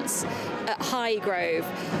dance at Highgrove.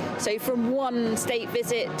 So from one state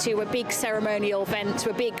visit to a big ceremonial event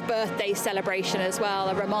to a big birthday celebration as well,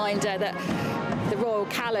 a reminder that the royal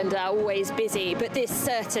calendar always busy, but this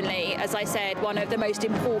certainly, as I said, one of the most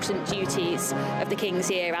important duties of the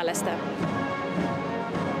King's year, Alistair.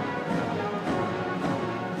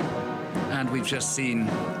 And we've just seen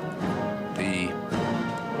the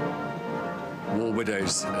War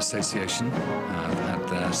Widows Association had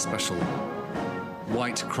their special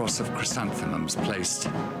white cross of chrysanthemums placed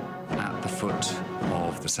at the foot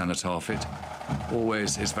of the cenotaph. It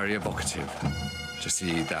always is very evocative to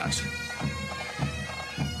see that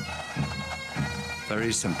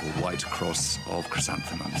very simple white cross of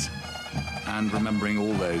chrysanthemums, and remembering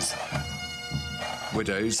all those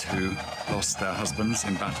widows who lost their husbands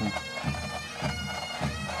in battle.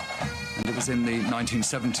 And it was in the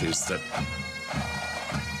 1970s that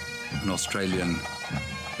an Australian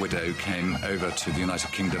widow came over to the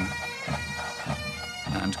United Kingdom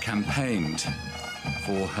and campaigned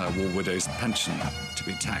for her war widow's pension to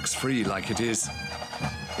be tax-free like it is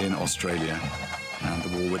in Australia. And the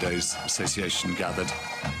War Widows Association gathered,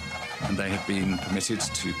 and they had been permitted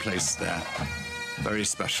to place their very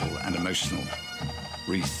special and emotional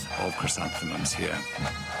wreath of chrysanthemums here.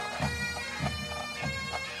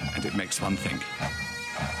 And it makes one think.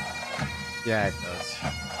 Yeah, it does.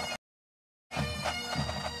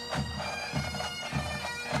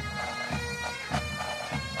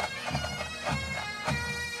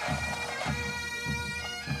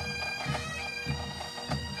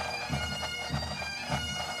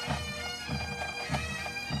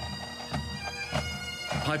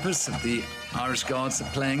 Pipers of the Irish Guards are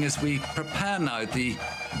playing as we prepare now the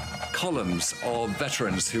columns of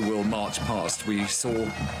veterans who will march past. We saw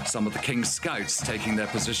some of the King's Scouts taking their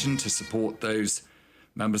position to support those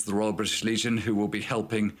members of the Royal British Legion who will be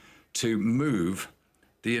helping to move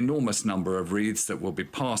the enormous number of wreaths that will be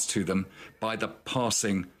passed to them by the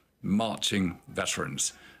passing, marching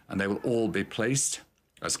veterans. And they will all be placed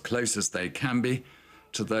as close as they can be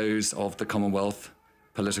to those of the Commonwealth,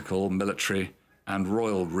 political, military, and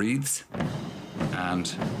royal wreaths, and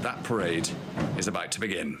that parade is about to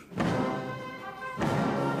begin.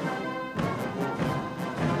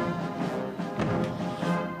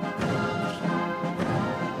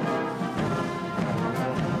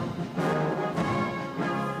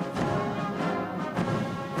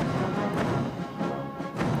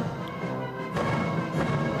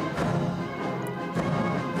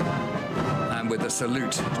 And with a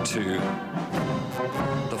salute to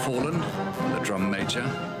the fallen, the drum major,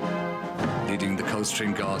 leading the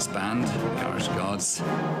Coldstream Guards Band, the Irish Guards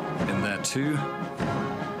in there too,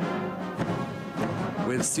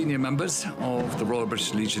 with senior members of the Royal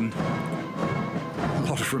British Legion, a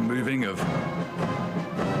lot of removing of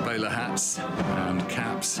bowler hats and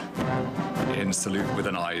caps in salute with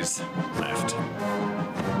an eyes left.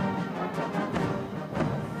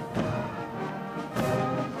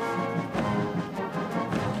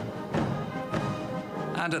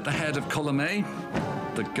 And at the head of Column A,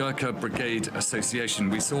 the Gurkha Brigade Association,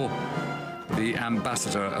 we saw the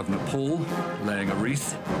ambassador of Nepal laying a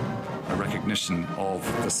wreath, a recognition of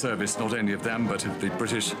the service not only of them but of the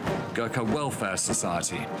British Gurkha Welfare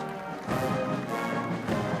Society.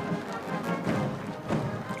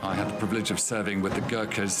 I had the privilege of serving with the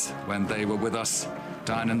Gurkhas when they were with us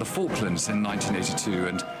down in the Falklands in 1982,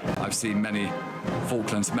 and I've seen many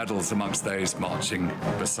Falklands medals amongst those marching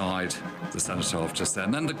beside the cenotaph just then.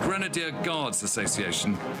 Then the Grenadier Guards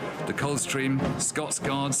Association, the Coldstream, Scots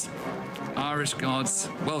Guards, Irish Guards,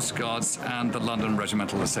 Welsh Guards, and the London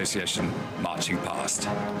Regimental Association marching past.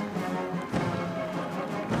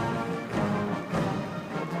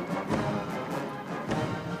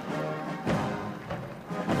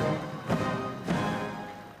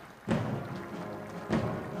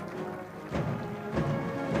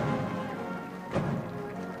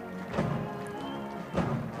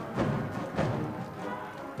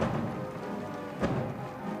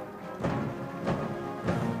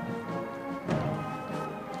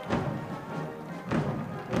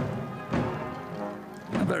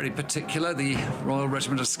 Very particular, the Royal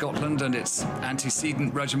Regiment of Scotland and its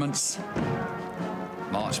antecedent regiments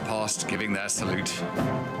march past giving their salute,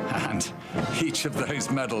 and each of those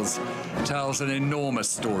medals tells an enormous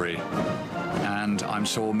story, and I'm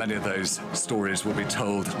sure many of those stories will be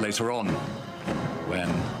told later on when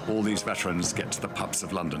all these veterans get to the pubs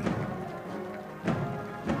of London.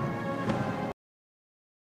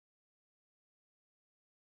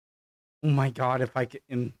 Oh my God, if I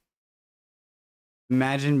could...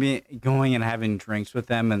 Imagine me going and having drinks with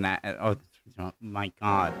them and that. Oh my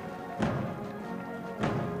God.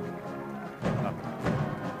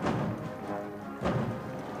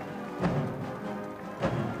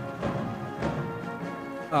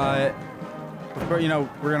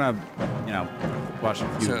 We're gonna, watch a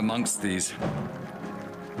few. So amongst these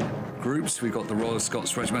groups, we've got the Royal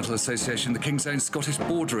Scots Regimental Association, the King's Own Scottish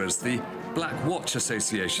Borderers, the Black Watch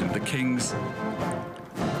Association, the King's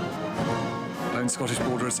Own Scottish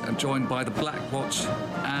Borderers, and joined by the Black Watch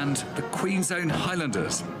and the Queen's Own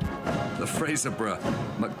Highlanders, the Fraserburgh,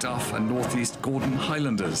 Macduff and North East Gordon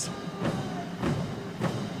Highlanders.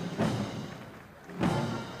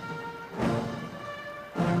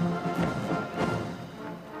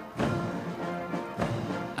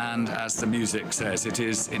 And as the music says, it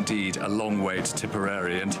is indeed a long way to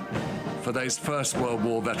Tipperary. And for those First World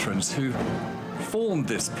War veterans who formed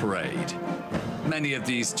this parade, many of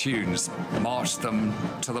these tunes marched them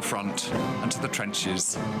to the front and to the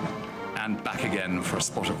trenches and back again for a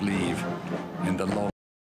spot of leave in the long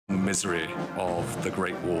misery of the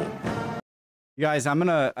Great War. You guys,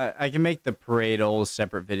 I can make the parade a whole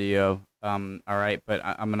separate video, all right, but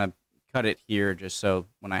I'm gonna cut it here just so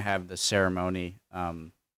when I have the ceremony,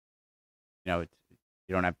 you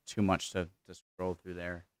don't have too much to scroll through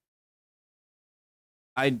there.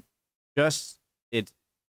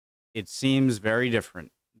 It seems very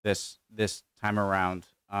different this time around.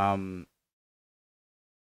 I'm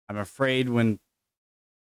afraid when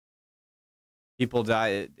people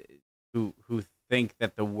die who think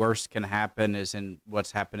that the worst can happen is in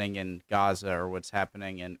what's happening in Gaza or what's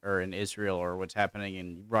happening in Israel or what's happening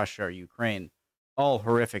in Russia or Ukraine, all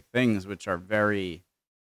horrific things which are very,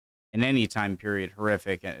 in any time period,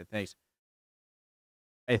 horrific things.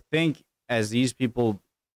 I think as these people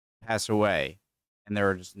pass away and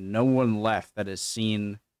there is no one left that has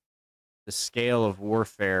seen the scale of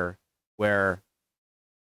warfare where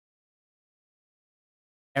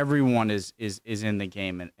everyone is in the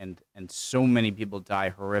game and so many people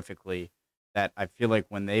die horrifically, that I feel like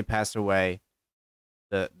when they pass away,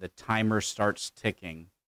 the timer starts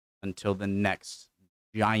ticking until the next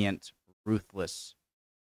giant, ruthless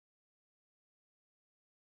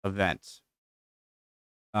event.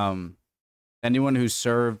 Anyone who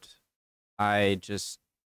served, I just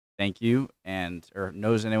thank you, or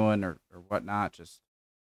knows anyone or whatnot, just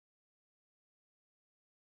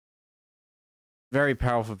very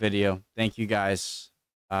powerful video. Thank you guys.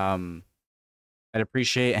 I'd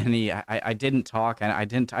appreciate any. I didn't talk, and I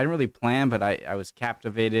didn't really plan, but I was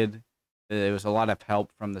captivated. There was a lot of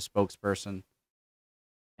help from the spokesperson,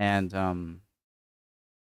 and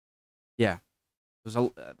yeah, it was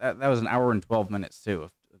that was an hour and 12 minutes too.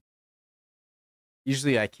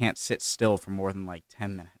 Usually I can't sit still for more than like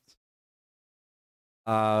 10 minutes.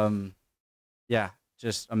 Yeah,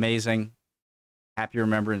 just amazing. Happy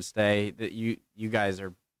Remembrance Day. That you guys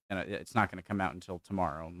are gonna. It's not gonna come out until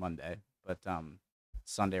tomorrow, Monday, but it's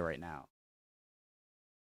Sunday right now.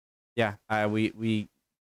 Yeah, we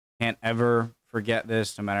can't ever forget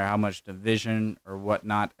this, no matter how much division or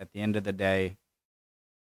whatnot. At the end of the day,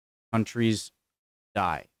 countries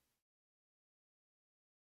die.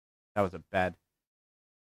 That was a bad.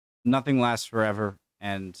 Nothing lasts forever,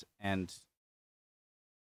 and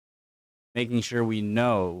making sure we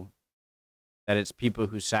know that it's people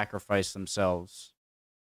who sacrifice themselves,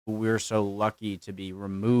 who we're so lucky to be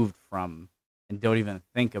removed from and don't even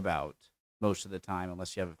think about most of the time,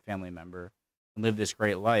 unless you have a family member, and live this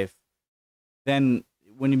great life. Then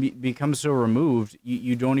when you become so removed,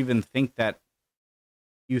 you don't even think that.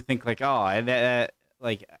 You think like, oh,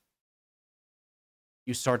 like,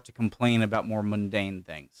 you start to complain about more mundane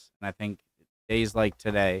things. And I think days like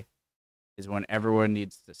today is when everyone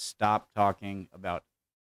needs to stop talking about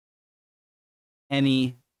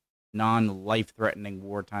any non-life-threatening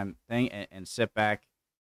wartime thing and sit back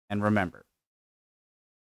and remember.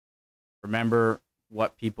 Remember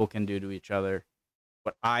what people can do to each other,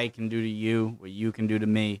 what I can do to you, what you can do to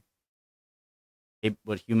me,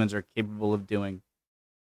 what humans are capable of doing.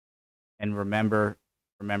 And remember.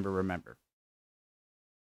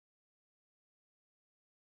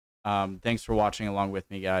 Thanks for watching along with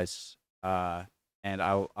me, guys. And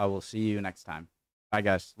I will see you next time. Bye,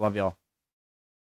 guys. Love y'all.